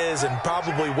certainly is, and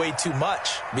probably way too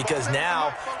much, because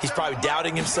now he's probably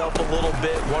doubting himself a little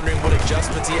bit, wondering what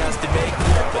adjustments he has to make.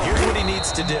 But here's what he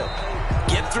needs to do.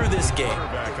 Get through this game.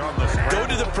 Go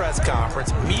to the press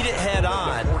conference, meet it head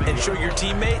on, and show your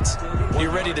teammates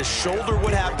you're ready to shoulder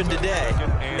what happened today,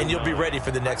 and you'll be ready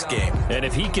for the next game. And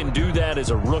if he can do that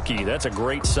as a rookie, that's a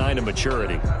great sign of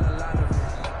maturity.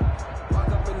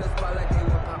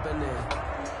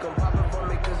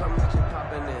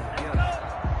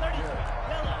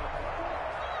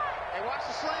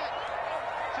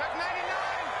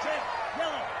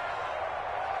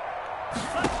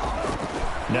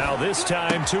 Now this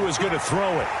time, Tua's going to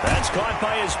throw it. That's caught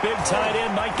by his big tight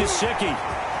end, Mike Gesicki.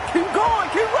 Keep going,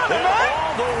 keep running, And man.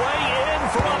 all the way in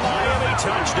for a Miami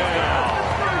touchdown.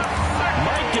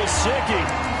 Mike Gesicki,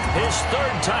 his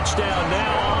 3rd touchdown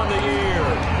now on the year.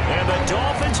 And the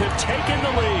Dolphins have taken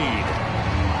the lead.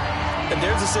 And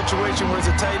there's a situation where as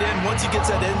a tight end, once he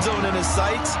gets that end zone in his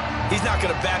sights, he's not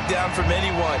going to back down from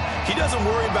anyone. He doesn't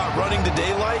worry about running the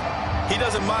daylight. He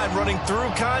doesn't mind running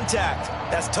through contact.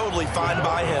 That's totally fine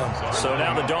by him. So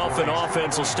now the Dolphin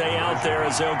offense will stay out there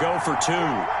as they'll go for 2.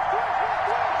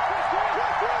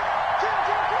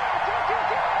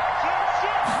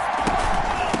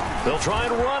 They'll try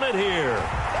and run it here.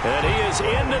 And he is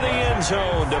into the end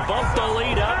zone to bump the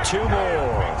lead up 2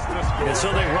 more. And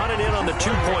so they run it in on the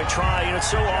 2-point try. And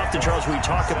it's so often, Charles, we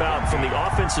talk about from the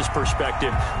offense's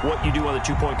perspective what you do on the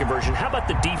 2-point conversion. How about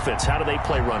the defense? How do they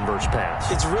play run versus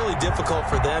pass? It's really difficult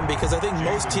for them because I think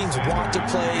most teams want to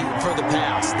play for the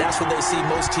pass. That's what they see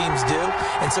most teams do.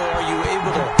 And so are you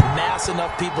able to mass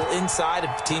enough people inside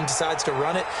if the team decides to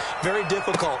run it? Very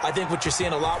difficult. I think what you're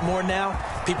seeing a lot more now,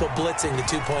 people blitzing the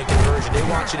 2-point conversion. They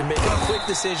want you to make a quick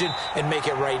decision and make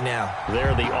it right now.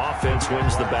 There, the offense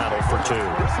wins the battle for 2.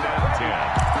 First and 10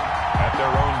 at their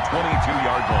own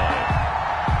 22-yard line.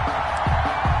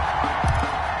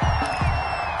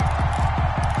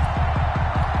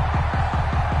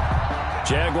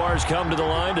 Jaguars come to the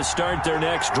line to start their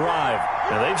next drive.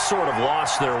 Now, they've sort of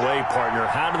lost their way, partner.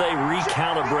 How do they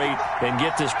recalibrate and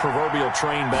get this proverbial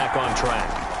train back on track?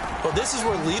 Well, this is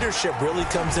where leadership really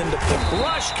comes into play.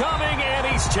 Rush coming, and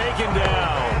he's taken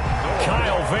down.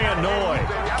 Kyle Van Noy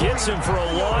gets him for a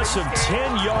loss of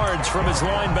 10 yards from his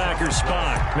linebacker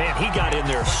spot. Man, he got in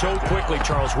there so quickly,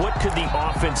 Charles. What could the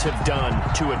offense have done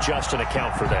to adjust and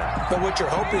account for that? But what you're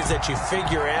hoping is that you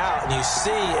figure out and you see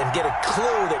and get a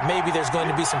clue that maybe there's going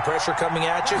to be some pressure coming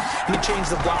at you, and you change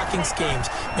the blocking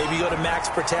schemes. Maybe you go to max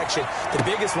protection. The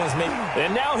biggest one's maybe...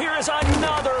 And now here is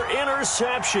another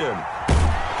interception.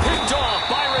 Picked off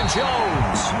Byron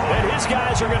Jones. And his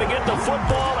guys are going to get the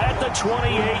football at the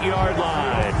 28-yard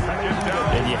line.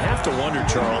 And you have to wonder,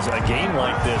 Charles, a game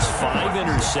like this, 5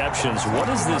 interceptions, what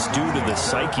does this do to the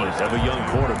psyche of a young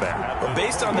quarterback? Well,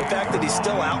 based on the fact that he's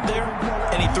still out there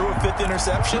and he threw a 5th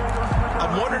interception,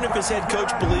 I'm wondering if his head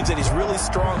coach believes that he's really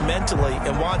strong mentally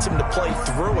and wants him to play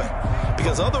through it.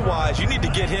 Because otherwise, you need to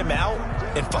get him out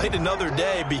and fight another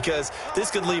day, because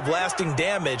this could leave lasting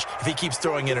damage if he keeps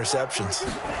throwing interceptions.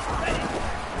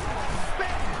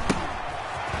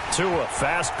 To a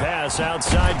fast pass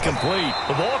outside complete.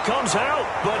 The ball comes out,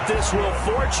 but this will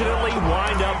fortunately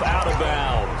wind up out of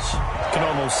bounds. You can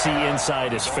almost see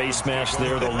inside his face mask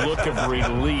there the look of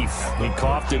relief. He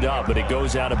coughed it up, but it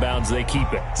goes out of bounds. They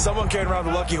keep it. Someone carrying around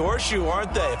the lucky horseshoe,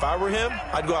 aren't they? If I were him,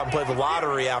 I'd go out and play the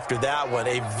lottery after that one.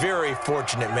 A very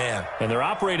fortunate man. And they're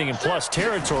operating in plus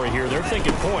territory here. They're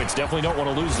thinking points. Definitely don't want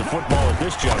to lose the football at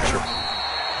this juncture.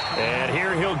 And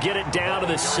here he'll get it down to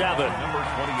the 7.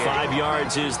 5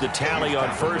 yards is the tally on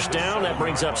first down. That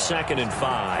brings up 2nd and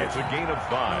 5. It's a gain of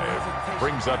 5.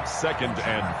 Brings up 2nd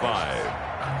and 5.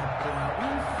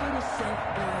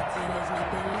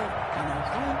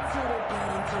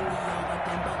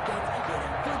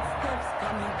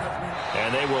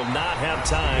 And they will not have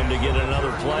time to get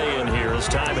another play in here as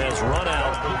time has run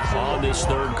out on this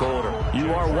 3rd quarter.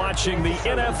 You are watching the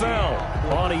NFL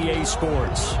on EA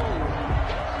Sports.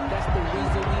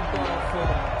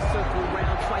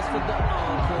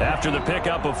 After the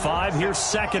pickup of 5, here's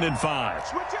 2nd and 5.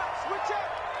 Switch out,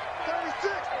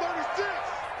 36, 36.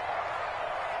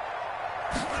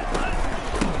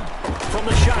 From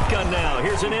the shotgun now,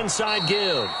 here's an inside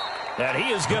give. And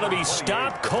he is going to be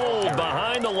stopped cold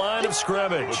behind the line of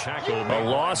scrimmage. A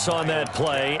loss on that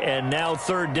play, and now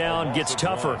 3rd down gets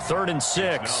tougher. 3rd and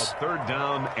 6. Now 3rd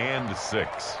down and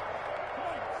 6.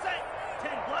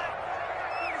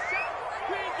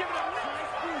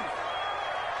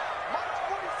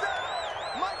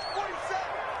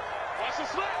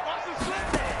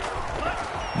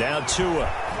 Now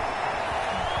Tua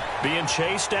being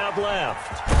chased out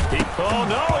left. Oh,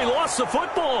 no, he lost the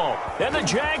football. And the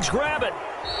Jags grab it.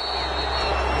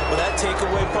 Well, that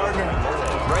takeaway, partner,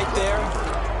 right there,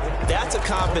 that's a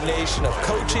combination of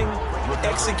coaching,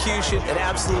 execution, and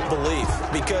absolute belief.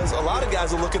 Because a lot of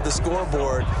guys will look at the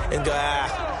scoreboard and go,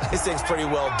 this thing's pretty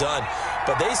well done.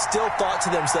 But they still thought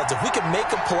to themselves, if we can make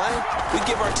a play, we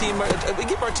give our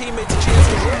teammates a chance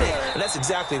to win it. And that's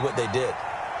exactly what they did.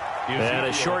 And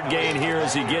a short gain here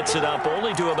as he gets it up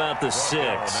only to about the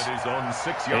 6.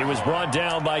 He was brought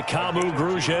down by Kamu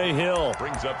Grugier-Hill.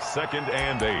 Brings up 2nd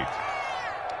and 8.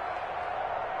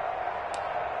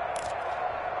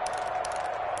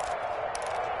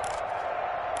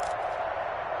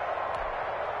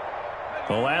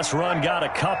 The last run got a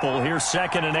couple. Here's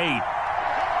 2nd and 8.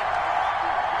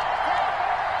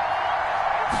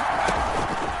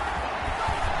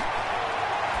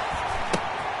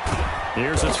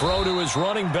 Here's a throw to his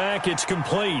running back. It's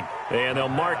complete. And they'll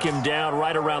mark him down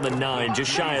right around the 9,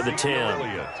 just shy of the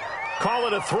 10. Call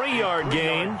it a 3-yard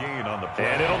gain.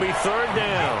 And it'll be 3rd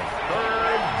down.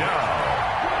 3rd down.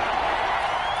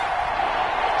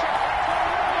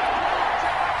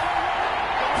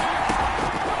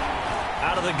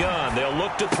 Out of the gun, they'll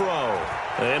look to throw.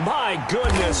 And my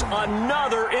goodness,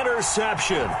 another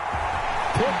interception.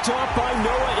 Picked up by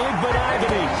Noah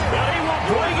Igbenogany. And he will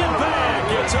bring it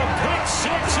back. It's a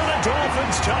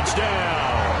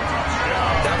touchdown.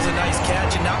 That was a nice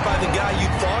catch, and not by the guy you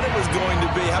thought it was going to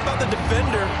be. How about the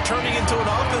defender turning into an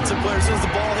offensive player as soon as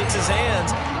the ball hits his hands,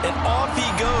 and off he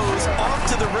goes, off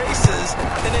to the races,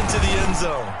 and into the end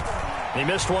zone. He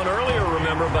missed one earlier,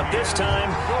 remember, but this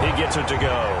time he gets it to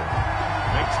go.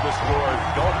 Makes the score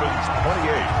Dolphins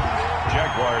 28,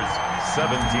 Jaguars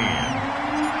 17.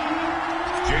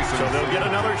 So they'll get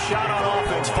another shot on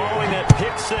offense following that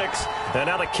pick six, and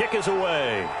now the kick is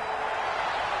away.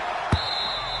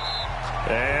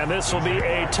 And this will be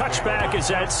a touchback as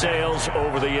that sails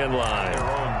over the end line. Their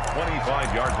own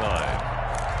 25-yard line.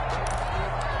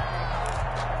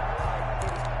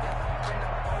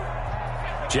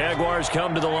 Jaguars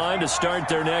come to the line to start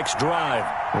their next drive.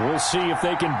 We'll see if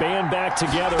they can band back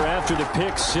together after the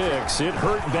pick six. It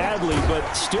hurt badly,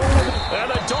 but still.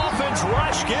 And the Dolphins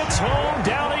rush gets home.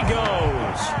 Down he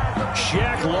goes.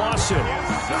 Shaq Lawson.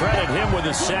 Credit him with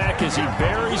a sack as he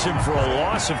buries him for a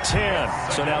loss of 10.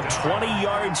 So now 20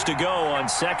 yards to go on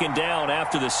second down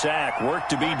after the sack. Work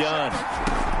to be done.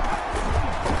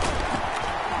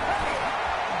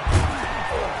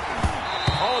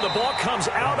 The ball comes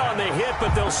out on the hit,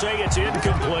 but they'll say it's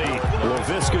incomplete.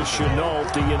 Laviska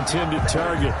Shenault, the intended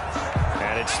target.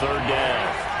 And it's third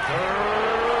down.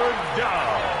 Third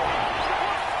down.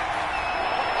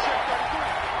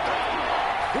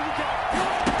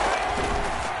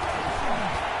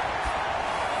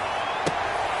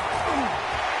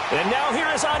 And now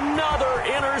here is another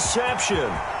interception.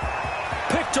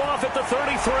 Picked off at the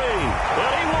 33.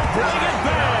 And he will bring it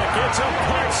back. It's a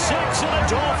pick six and a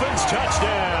Dolphins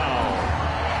touchdown.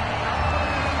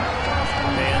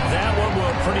 And that one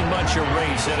will pretty much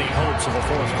erase any hopes of a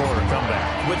fourth quarter comeback.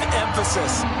 With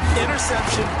emphasis,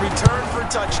 interception, return for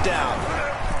touchdown.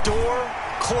 Door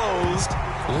closed,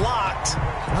 locked,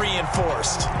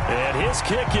 reinforced. And his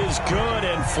kick is good,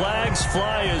 and flags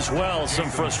fly as well. Some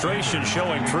frustration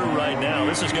showing through right now.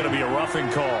 This is going to be a roughing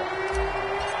call.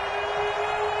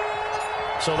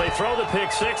 So they throw the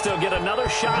pick six. They'll get another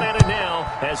shot at it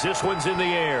now as this one's in the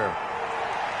air.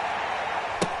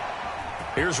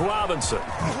 Here's Robinson.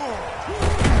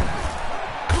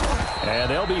 And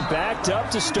they'll be backed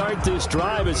up to start this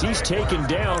drive as he's taken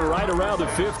down right around the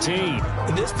 15.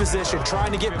 In this position,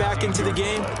 trying to get back into the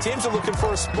game, teams are looking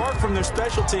for a spark from their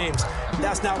special teams.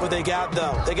 That's not what they got,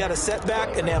 though. They got a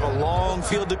setback, and they have a long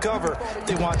field to cover.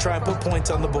 They want to try and put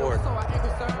points on the board.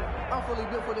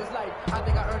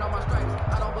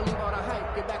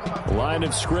 Line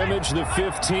of scrimmage, the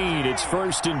 15. It's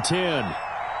 1st and 10.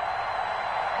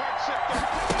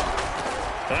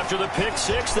 After the pick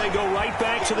six, they go right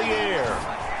back to the air.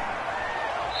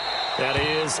 That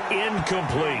is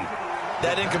incomplete.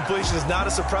 That incompletion is not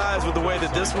a surprise with the way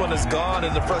that this one has gone,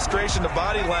 and the frustration, the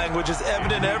body language is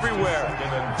evident everywhere.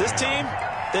 This team,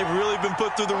 they've really been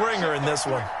put through the ringer in this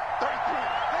one.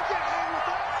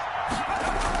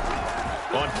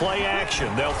 On play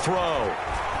action, they'll throw.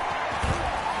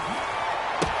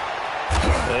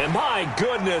 And my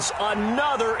goodness,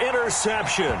 another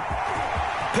interception.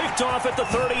 Picked off at the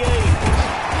 38.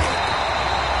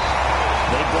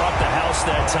 They brought the house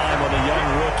that time on a young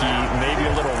rookie, maybe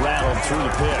a little rattled through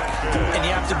the pick. And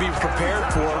you have to be prepared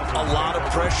for a lot of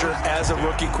pressure as a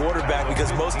rookie quarterback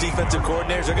because most defensive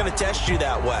coordinators are going to test you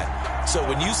that way. So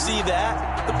when you see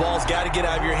that, the ball's got to get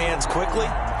out of your hands quickly,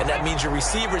 and that means your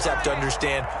receivers have to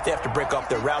understand they have to break off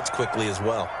their routes quickly as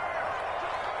well.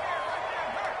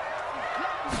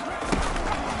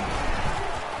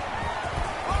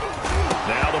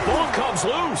 Now the ball comes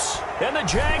loose, and the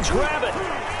Jags grab it.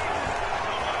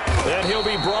 And he'll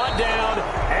be brought down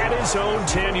at his own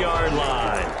 10-yard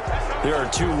line. There are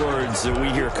two words that we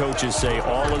hear coaches say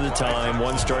all of the time.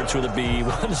 One starts with a B,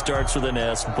 one starts with an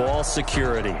S, ball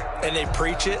security. And they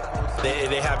preach it.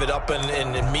 They have it up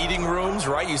in meeting rooms,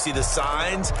 right? You see the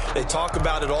signs. They talk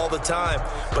about it all the time.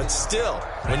 But still,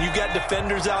 when you got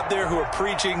defenders out there who are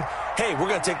preaching, hey, we're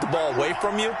going to take the ball away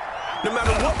from you, no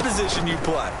matter what position you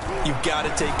play, you've got to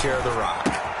take care of the rock.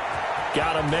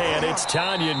 Got a man. It's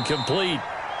Tanyan complete.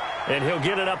 And he'll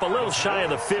get it up a little shy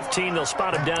of the 15. They'll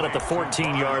spot him down at the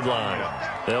 14-yard line.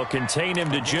 They'll contain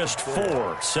him to just 4.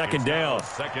 2nd down.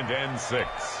 2nd and 6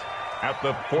 at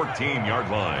the 14-yard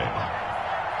line.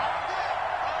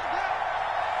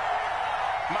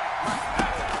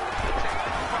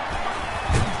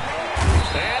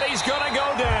 And he's going to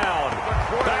go down.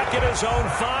 Back at his own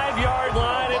 5-yard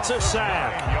line. It's a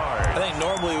sack. I think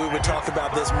normally we would talk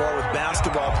about this more with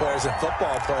basketball players and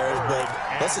football players, but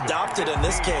let's adopt it in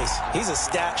this case. He's a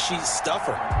stat sheet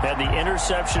stuffer. Had the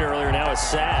interception earlier, now a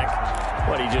sack.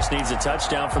 What, he just needs a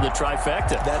touchdown for the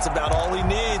trifecta. That's about all he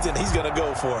needs, and he's going to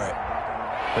go for it.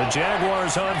 The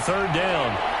Jaguars on third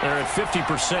down. They're at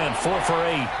 50%, 4 for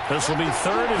 8. This will be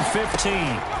 3rd and 15.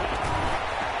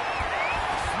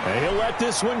 And he'll let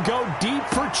this one go deep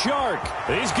for Chark.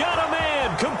 He's got a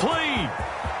man, complete.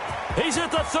 He's at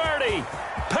the 30,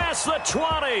 past the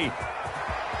 20.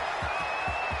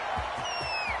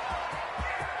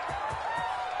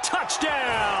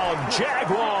 Touchdown,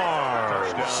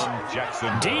 Jaguars.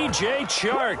 Touchdown, DJ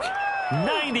Chark,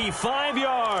 95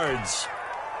 yards.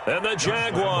 And the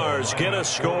Jaguars get a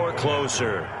score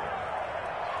closer.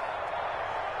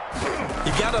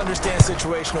 You got to understand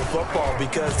situational football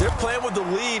because they're playing with the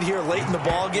lead here late in the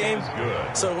ball game.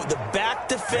 So the back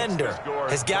defender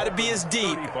has got to be as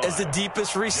deep as the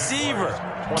deepest receiver.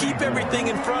 Keep everything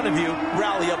in front of you,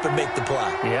 rally up and make the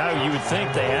play. Yeah, you would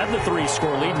think they had the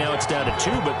 3-score lead. Now it's down to 2,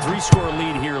 but 3-score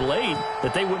lead here late,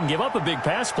 that they wouldn't give up a big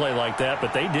pass play like that,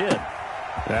 but they did.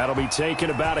 That'll be taken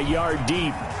about a yard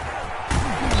deep.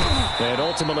 And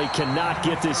ultimately cannot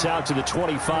get this out to the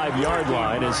 25-yard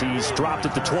line as he's dropped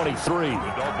at the 23. The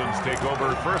Dolphins take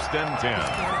over 1st and 10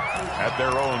 at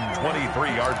their own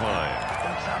 23-yard line.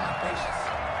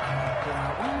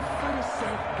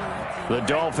 The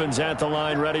Dolphins at the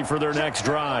line ready for their next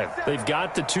drive. They've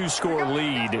got the 2-score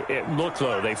lead. Look,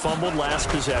 though, they fumbled last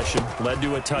possession, led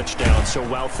to a touchdown. So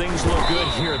while things look good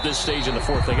here at this stage in the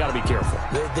 4th, they got to be careful.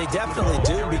 They definitely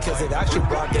do because they've actually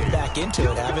brought them back into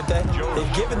it, haven't they?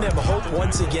 They've given them hope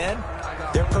once again.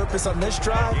 Their purpose on this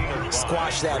drive,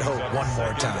 squash that hope one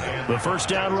more time. The first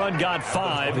down run got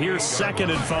 5. Here's 2nd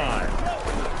and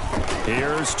 5.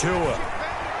 Here's Tua.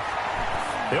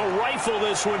 He'll rifle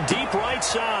this one deep right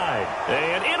side.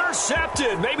 And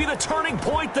intercepted. Maybe the turning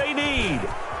point they need.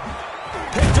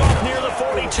 Picked off near the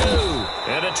 42.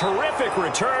 And a terrific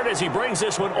return as he brings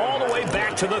this one all the way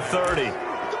back to the 30.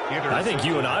 I think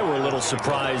you and I were a little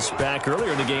surprised back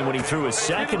earlier in the game when he threw his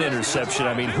 2nd interception.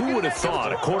 I mean, who would have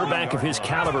thought a quarterback of his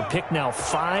caliber picked now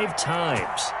 5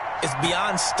 times? It's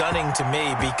beyond stunning to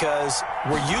me because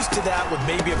we're used to that with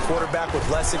maybe a quarterback with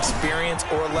less experience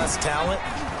or less talent.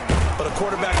 But a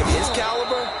quarterback of his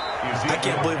caliber, I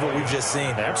can't believe what we've just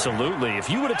seen. Absolutely.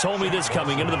 If you would have told me this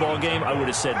coming into the ball game, I would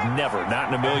have said never, not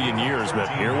in a million years. But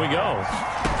here we go.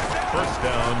 First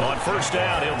down. On first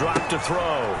down, he'll drop to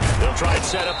throw. He'll try and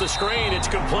set up the screen. It's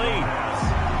complete.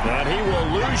 And he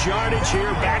will lose yardage here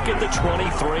back at the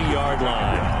 23-yard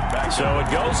line. So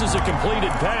it goes as a completed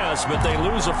pass, but they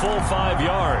lose a full 5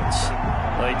 yards.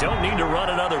 They don't need to run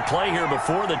another play here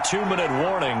before the 2-minute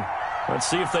warning. Let's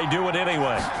see if they do it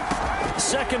anyway.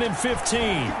 2nd and 15.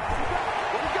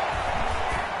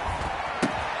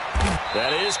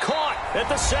 That is caught at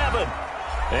the 7.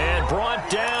 And brought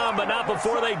down, but not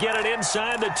before they get it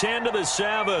inside the 10 to the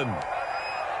 7.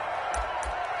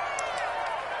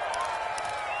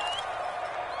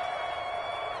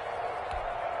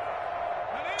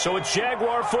 So it's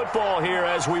Jaguar football here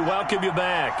as we welcome you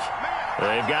back.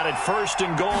 They've got it 1st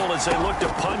and goal as they look to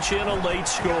punch in a late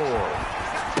score.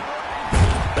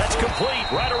 That's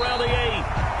complete right around the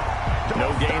 8. No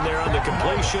gain there on the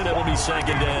completion. It'll be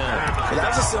 2nd down. Well,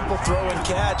 that was a simple throw and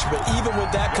catch, but even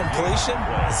with that completion,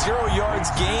 0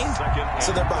 yards gained,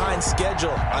 so they're behind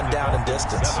schedule on down and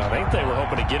distance. I think they were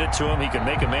hoping to get it to him. He could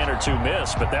make a man or two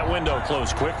miss, but that window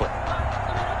closed quickly.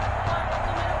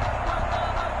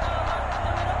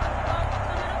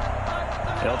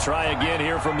 They'll try again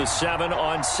here from the 7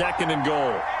 on 2nd and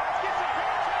goal.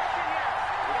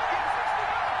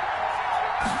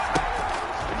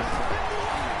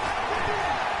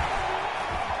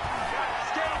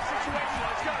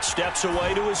 Steps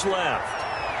away to his left.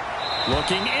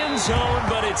 Looking end zone,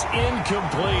 but it's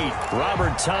incomplete.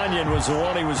 Robert Tonyan was the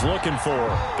one he was looking for,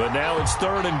 but now it's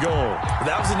 3rd and goal.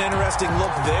 That was an interesting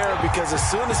look there because as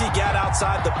soon as he got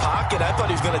outside the pocket, I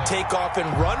thought he was going to take off and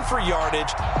run for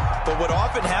yardage. But what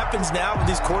often happens now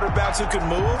with these quarterbacks who can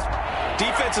move,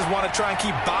 defenses want to try and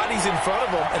keep bodies in front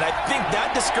of them, and I think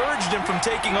that discouraged him from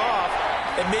taking off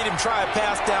and made him try a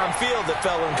pass downfield that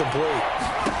fell incomplete.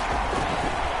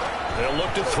 They'll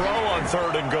look to throw on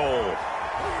 3rd and goal.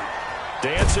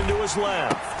 Dancing to his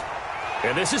left.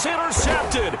 And this is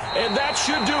intercepted, and that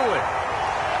should do it.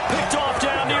 Picked off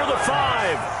down near the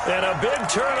 5. And a big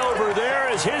turnover there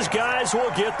as his guys will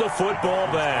get the football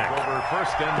back.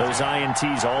 Those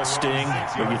INTs all sting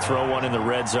when you throw one in the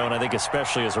red zone. I think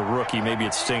especially as a rookie, maybe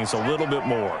it stings a little bit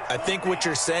more. I think what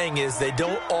you're saying is they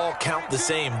don't all count the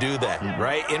same, do they?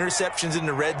 Right? Interceptions in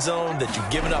the red zone that you've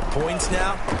given up points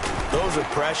now, those are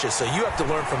precious. So you have to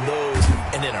learn from those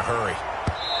and in a hurry.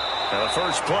 Now, the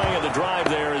first play of the drive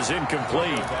there is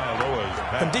incomplete.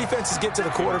 When defenses get to the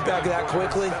quarterback that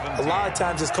quickly, a lot of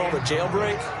times it's called a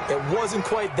jailbreak. It wasn't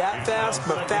quite that fast,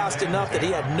 but fast enough that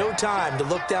he had no time to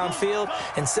look downfield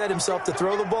and set himself to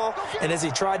throw the ball. And as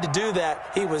he tried to do that,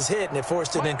 he was hit, and it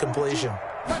forced an incompletion.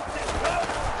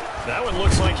 That one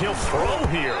looks like he'll throw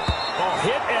here.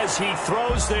 Hit as he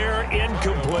throws there,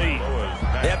 incomplete.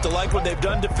 They have to like what they've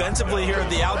done defensively here at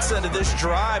the outset of this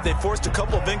drive. They forced a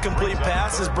couple of incomplete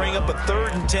passes, bring up a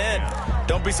 3rd and 10.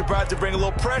 Don't be surprised to bring a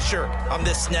little pressure on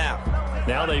this snap.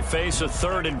 Now they face a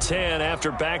 3rd and 10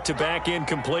 after back-to-back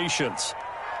incompletions.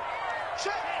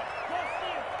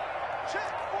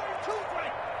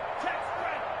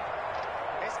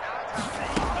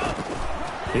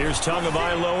 Here's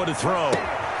Tagovailoa to throw.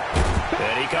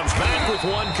 And he comes back with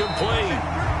one complete.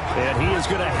 And he is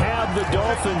going to have the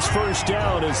Dolphins first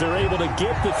down as they're able to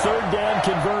get the 3rd down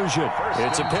conversion.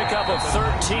 It's a pickup of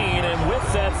 13, and with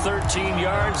that 13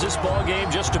 yards, this ball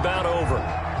game just about over.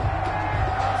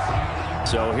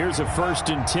 So here's a 1st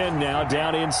and 10 now,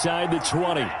 down inside the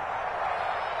 20.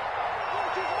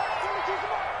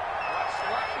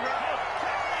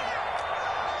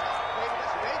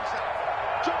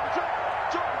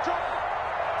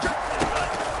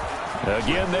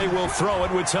 Again, they will throw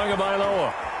it with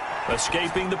Tagovailoa.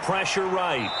 Escaping the pressure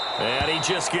right. And he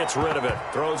just gets rid of it.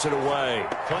 Throws it away.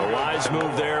 A wise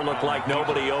move there. Looked like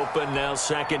nobody open. Now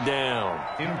 2nd down.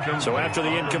 So after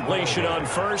the incompletion on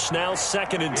 1st, now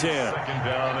 2nd and 10. 2nd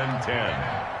down and 10.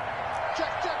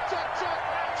 Check.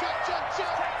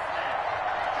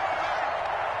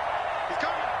 He's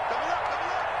coming. Double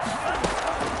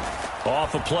up.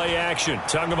 Off of play action.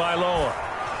 Tagovailoa.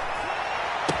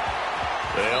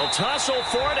 They'll tussle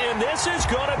for it, and this is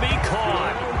going to be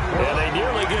caught. And they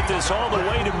nearly get this all the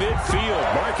way to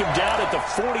midfield. Mark him down at the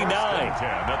 49.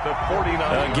 At the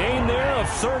 49. A gain there of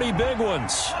 30 big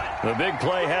ones. The big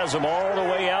play has them all the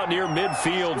way out near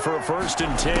midfield for a 1st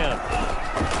and 10.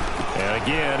 And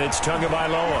again, it's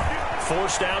Tagovailoa.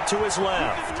 Forced out to his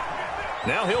left.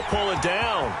 Now he'll pull it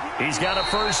down. He's got a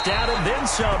 1st down and then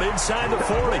some inside the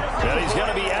 40. And he's going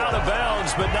to be out of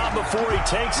bounds, but not before he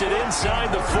takes it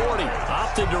inside the 40.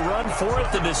 Opted to run for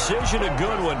it. The decision a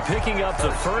good one. Picking up the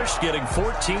 1st, getting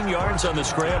 14 yards on the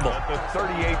scramble. At the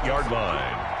 38-yard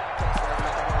line.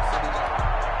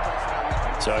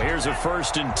 So here's a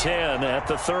 1st and 10 at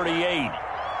the 38.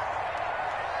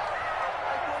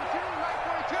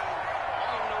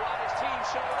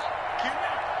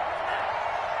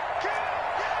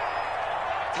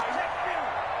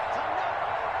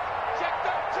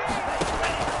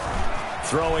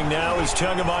 Throwing now is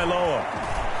Tagovailoa.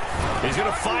 He's going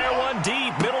to fire one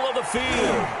deep, middle of the field.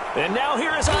 And now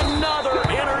here is another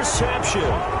interception.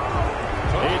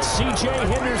 It's C.J.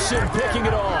 Henderson picking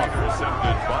it off.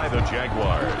 Intercepted by the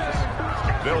Jaguars.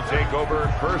 They'll take over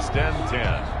 1st and 10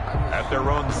 at their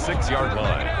own 6-yard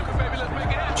line.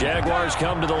 Jaguars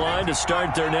come to the line to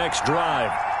start their next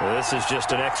drive. This is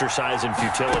just an exercise in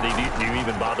futility. Do you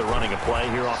even bother running a play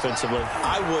here offensively?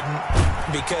 I wouldn't,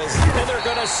 because... And they're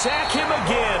going to sack him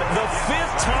again. The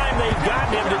 5th time they've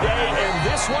gotten him today, and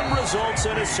this one results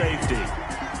in a safety.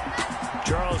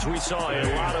 Charles, we saw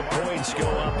a lot of points go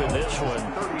up in this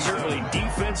one. Certainly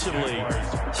defensively,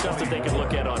 stuff that they can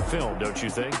look at on film, don't you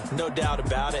think? No doubt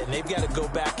about it. And they've got to go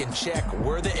back and check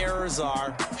where the errors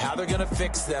are, how they're going to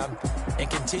fix them, and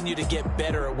continue to get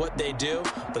better at what they do.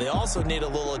 But they also need a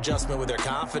little adjustment with their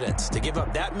confidence. To give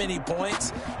up that many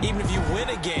points, even if you win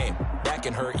a game, that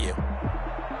can hurt you.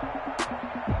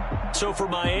 So for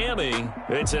Miami,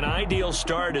 it's an ideal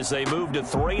start as they move to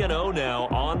 3-0 now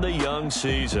on the young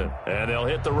season. And they'll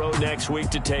hit the road next week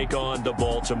to take on the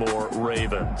Baltimore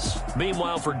Ravens.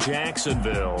 Meanwhile, for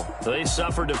Jacksonville, they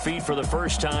suffered defeat for the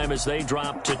first time as they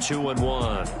dropped to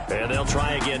 2-1. And they'll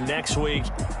try again next week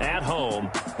at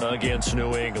home against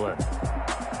New England.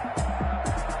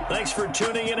 Thanks for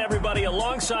tuning in, everybody.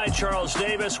 Alongside Charles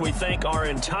Davis, we thank our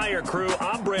entire crew.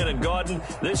 I'm Brandon Gaudin.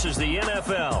 This is the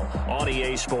NFL on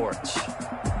EA Sports.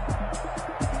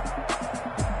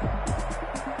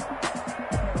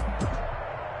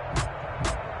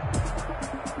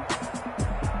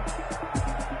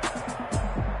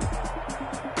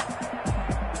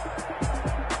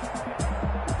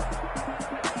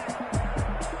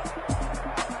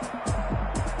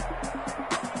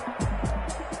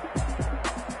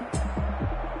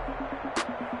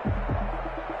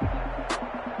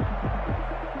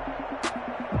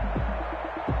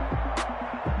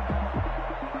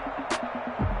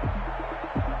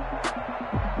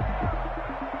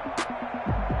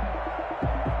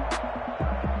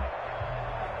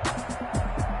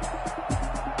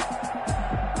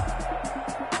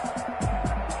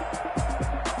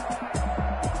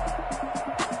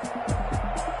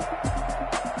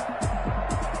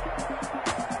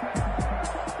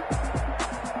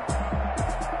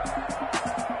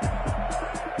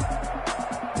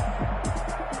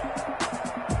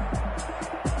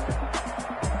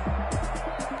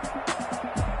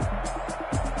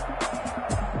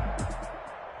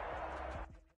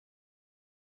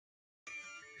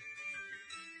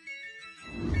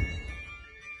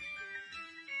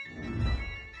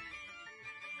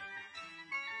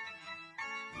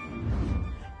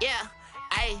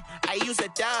 I use a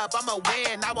dub, I'ma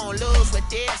win, I won't lose with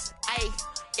this. Ay,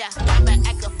 yeah, I'ma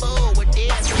act a fool with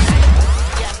this.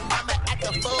 Ay, yeah, I'ma act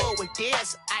a fool with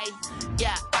this. Ay,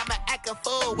 yeah, I'ma act a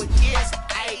fool with this.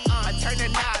 Ay, turn the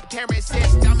knob, camera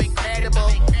assist, I'm incredible.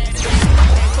 Yeah,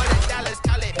 for the dollars,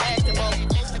 call it vegetable.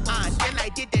 Then I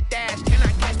did the dash, can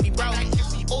I catch me, bro?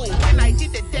 Ooh, then I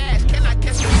did the dash, can I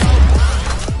catch me, bro?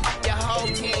 Your whole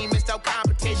team is no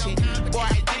competition. Boy,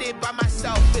 I did it by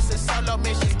myself, it's a solo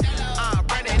mission.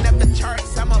 Running up the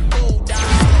charts, I'm a fool, dog.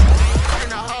 Turn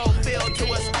the whole field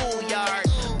to a schoolyard.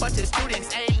 Bunch of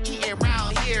students ain't eating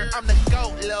round here. I'm the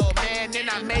GOAT, little man, and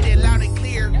I made it loud and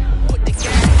clear. Put the gas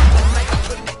on like I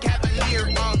put the Cavalier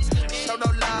on. Show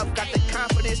no love, got the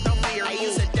confidence, no fear. I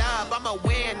use a dub, I'ma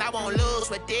win, I won't lose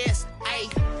with this. Ay,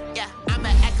 yeah, I'ma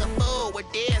act a fool with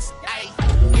this. Ay,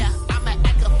 yeah, I'ma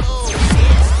act a fool with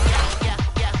this.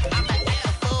 Yeah, I'ma act a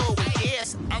fool with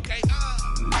this. Okay,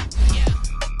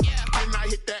 and I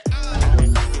hit that.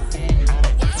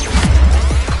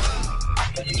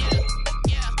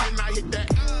 And I hit that.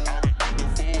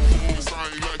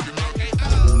 Sorry, like you know.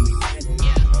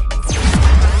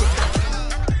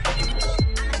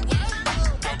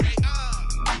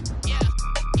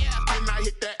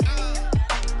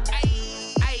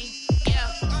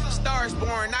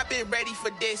 I've been ready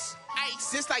for this.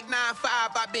 Since like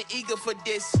 9-5, I've been eager for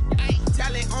this.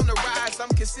 Talent on the rise, I'm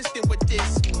consistent with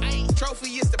this.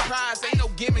 Trophy is the prize, ain't no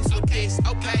gimmicks with this.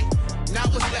 Okay, now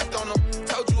what's left on them?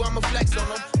 Told you I'ma flex on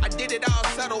them. I did it all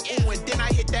subtle, ooh, and then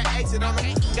I hit that exit on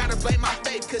them. Gotta blame my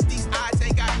faith, cause these odds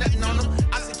ain't got nothing on them.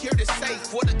 I secured the safe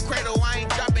for the cradle, I ain't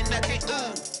dropping nothing,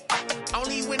 ooh.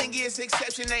 Only winning is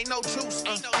exception, ain't no truce.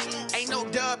 Ain't no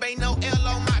dub, ain't no L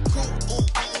on my crew. Ooh.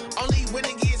 Only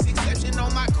winning is exception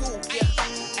on my crew.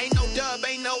 Yeah, ain't no dub,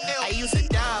 ain't no L. I use a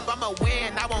dub, I'ma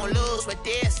win, I won't lose with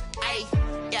this. Ay,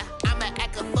 yeah, I'ma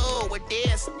act a fool with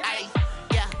this. Ay,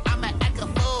 yeah, I'ma act a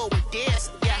fool with this.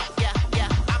 Yeah,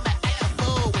 I'ma act a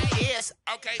fool with this.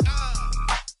 Okay,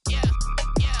 yeah,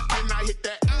 and I hit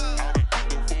that.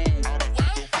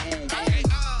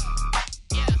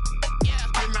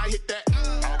 Hit that.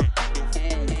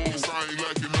 Sorry,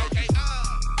 like you know.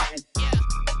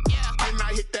 And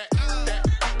I hit that. And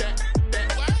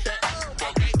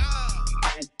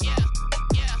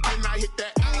I hit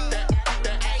that.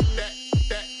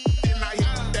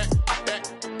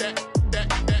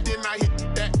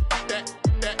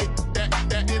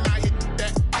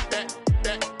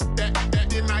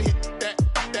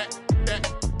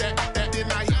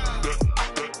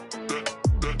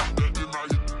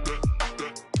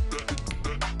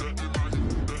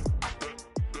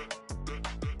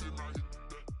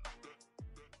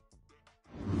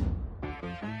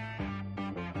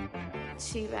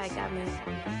 She right got me.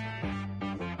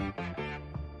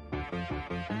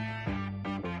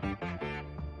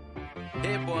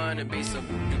 That boy on the beat, so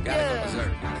you gotta go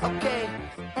berserk. Okay.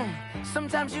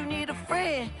 Sometimes you need a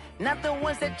friend, not the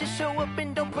ones that just show up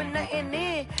and don't put nothing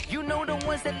in. You know the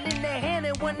ones that lend their hand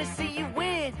and want to see you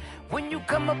win. When you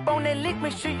come up on that lick,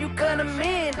 make sure you cut them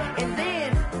in. And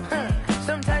then,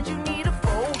 sometimes you need a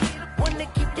foe, one to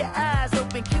keep your eyes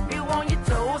open, keep you on your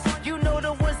toes. You know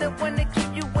the ones that want to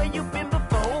keep you where you've been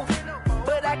before.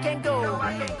 But I can't go,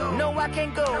 no I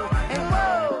can't go. And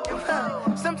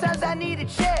whoa, sometimes I need a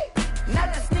check,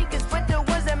 not the sneakers, but the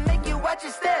ones that make you watch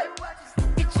your step.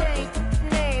 It changed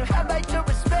name, how about your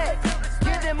respect?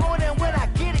 Give them more than what I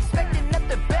get, expecting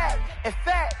nothing back. In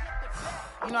fact,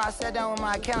 you know, I sat down with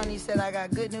my accountant, he said I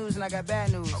got good news and I got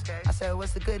bad news. I said,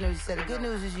 what's the good news? He said, the good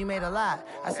news is you made a lot.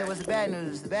 I said, what's the bad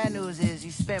news? The bad news is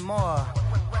you spent more.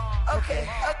 Okay.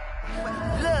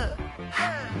 Look,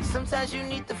 sometimes you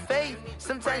need the faith,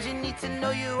 sometimes you need to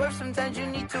know your worth, sometimes you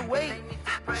need to wait.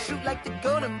 Shoot like the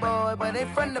golden boy, but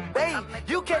ain't from the bay.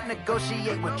 You can't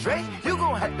negotiate with Drake, you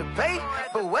gon' have to pay.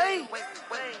 But wait,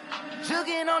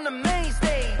 jugging on the main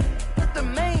stage, with the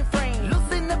mainframe,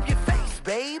 loosen up your face,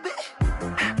 baby.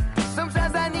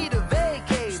 Sometimes I need a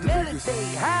vacate,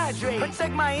 meditate, hydrate,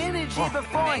 protect my energy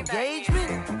before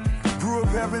engagement. Grew up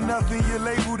having nothing, you're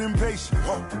labeled impatient.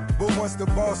 But once the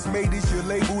boss made it, you're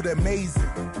labeled amazing.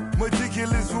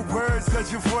 Meticulous with words,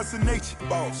 such a force of nature.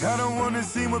 I don't wanna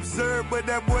seem absurd, but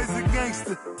that boy's a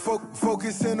gangster.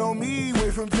 Focusing on me, way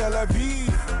from Tel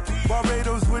Aviv.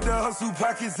 Barbados with the hustle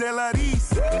pockets, LIDs.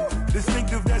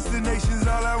 Distinctive destinations,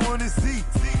 all I wanna see.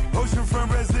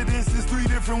 Oceanfront residences, 3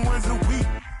 different ones a week.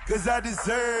 Cause I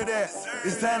deserve that,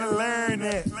 it's time to learn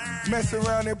that. Mess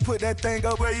around and put that thing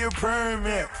up where your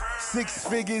permit. 6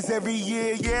 figures every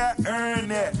year, yeah, I earn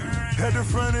that. At the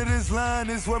front of this line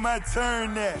is where my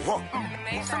turn at.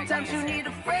 Sometimes you need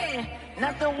a friend,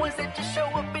 not the ones that just show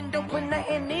up and don't put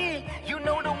nothing in. You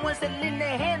know the ones that lend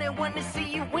their hand and want to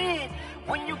see you win.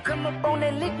 When you come up on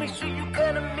that lick, make sure you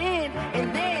cut them in.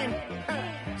 And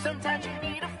then, sometimes you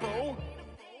need a fool.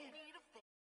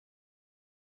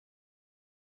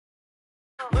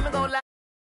 Women gon' lie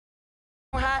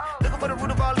high, looking for the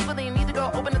root of all evil, then you need to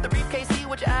go open up the briefcase, see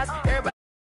what your eyes.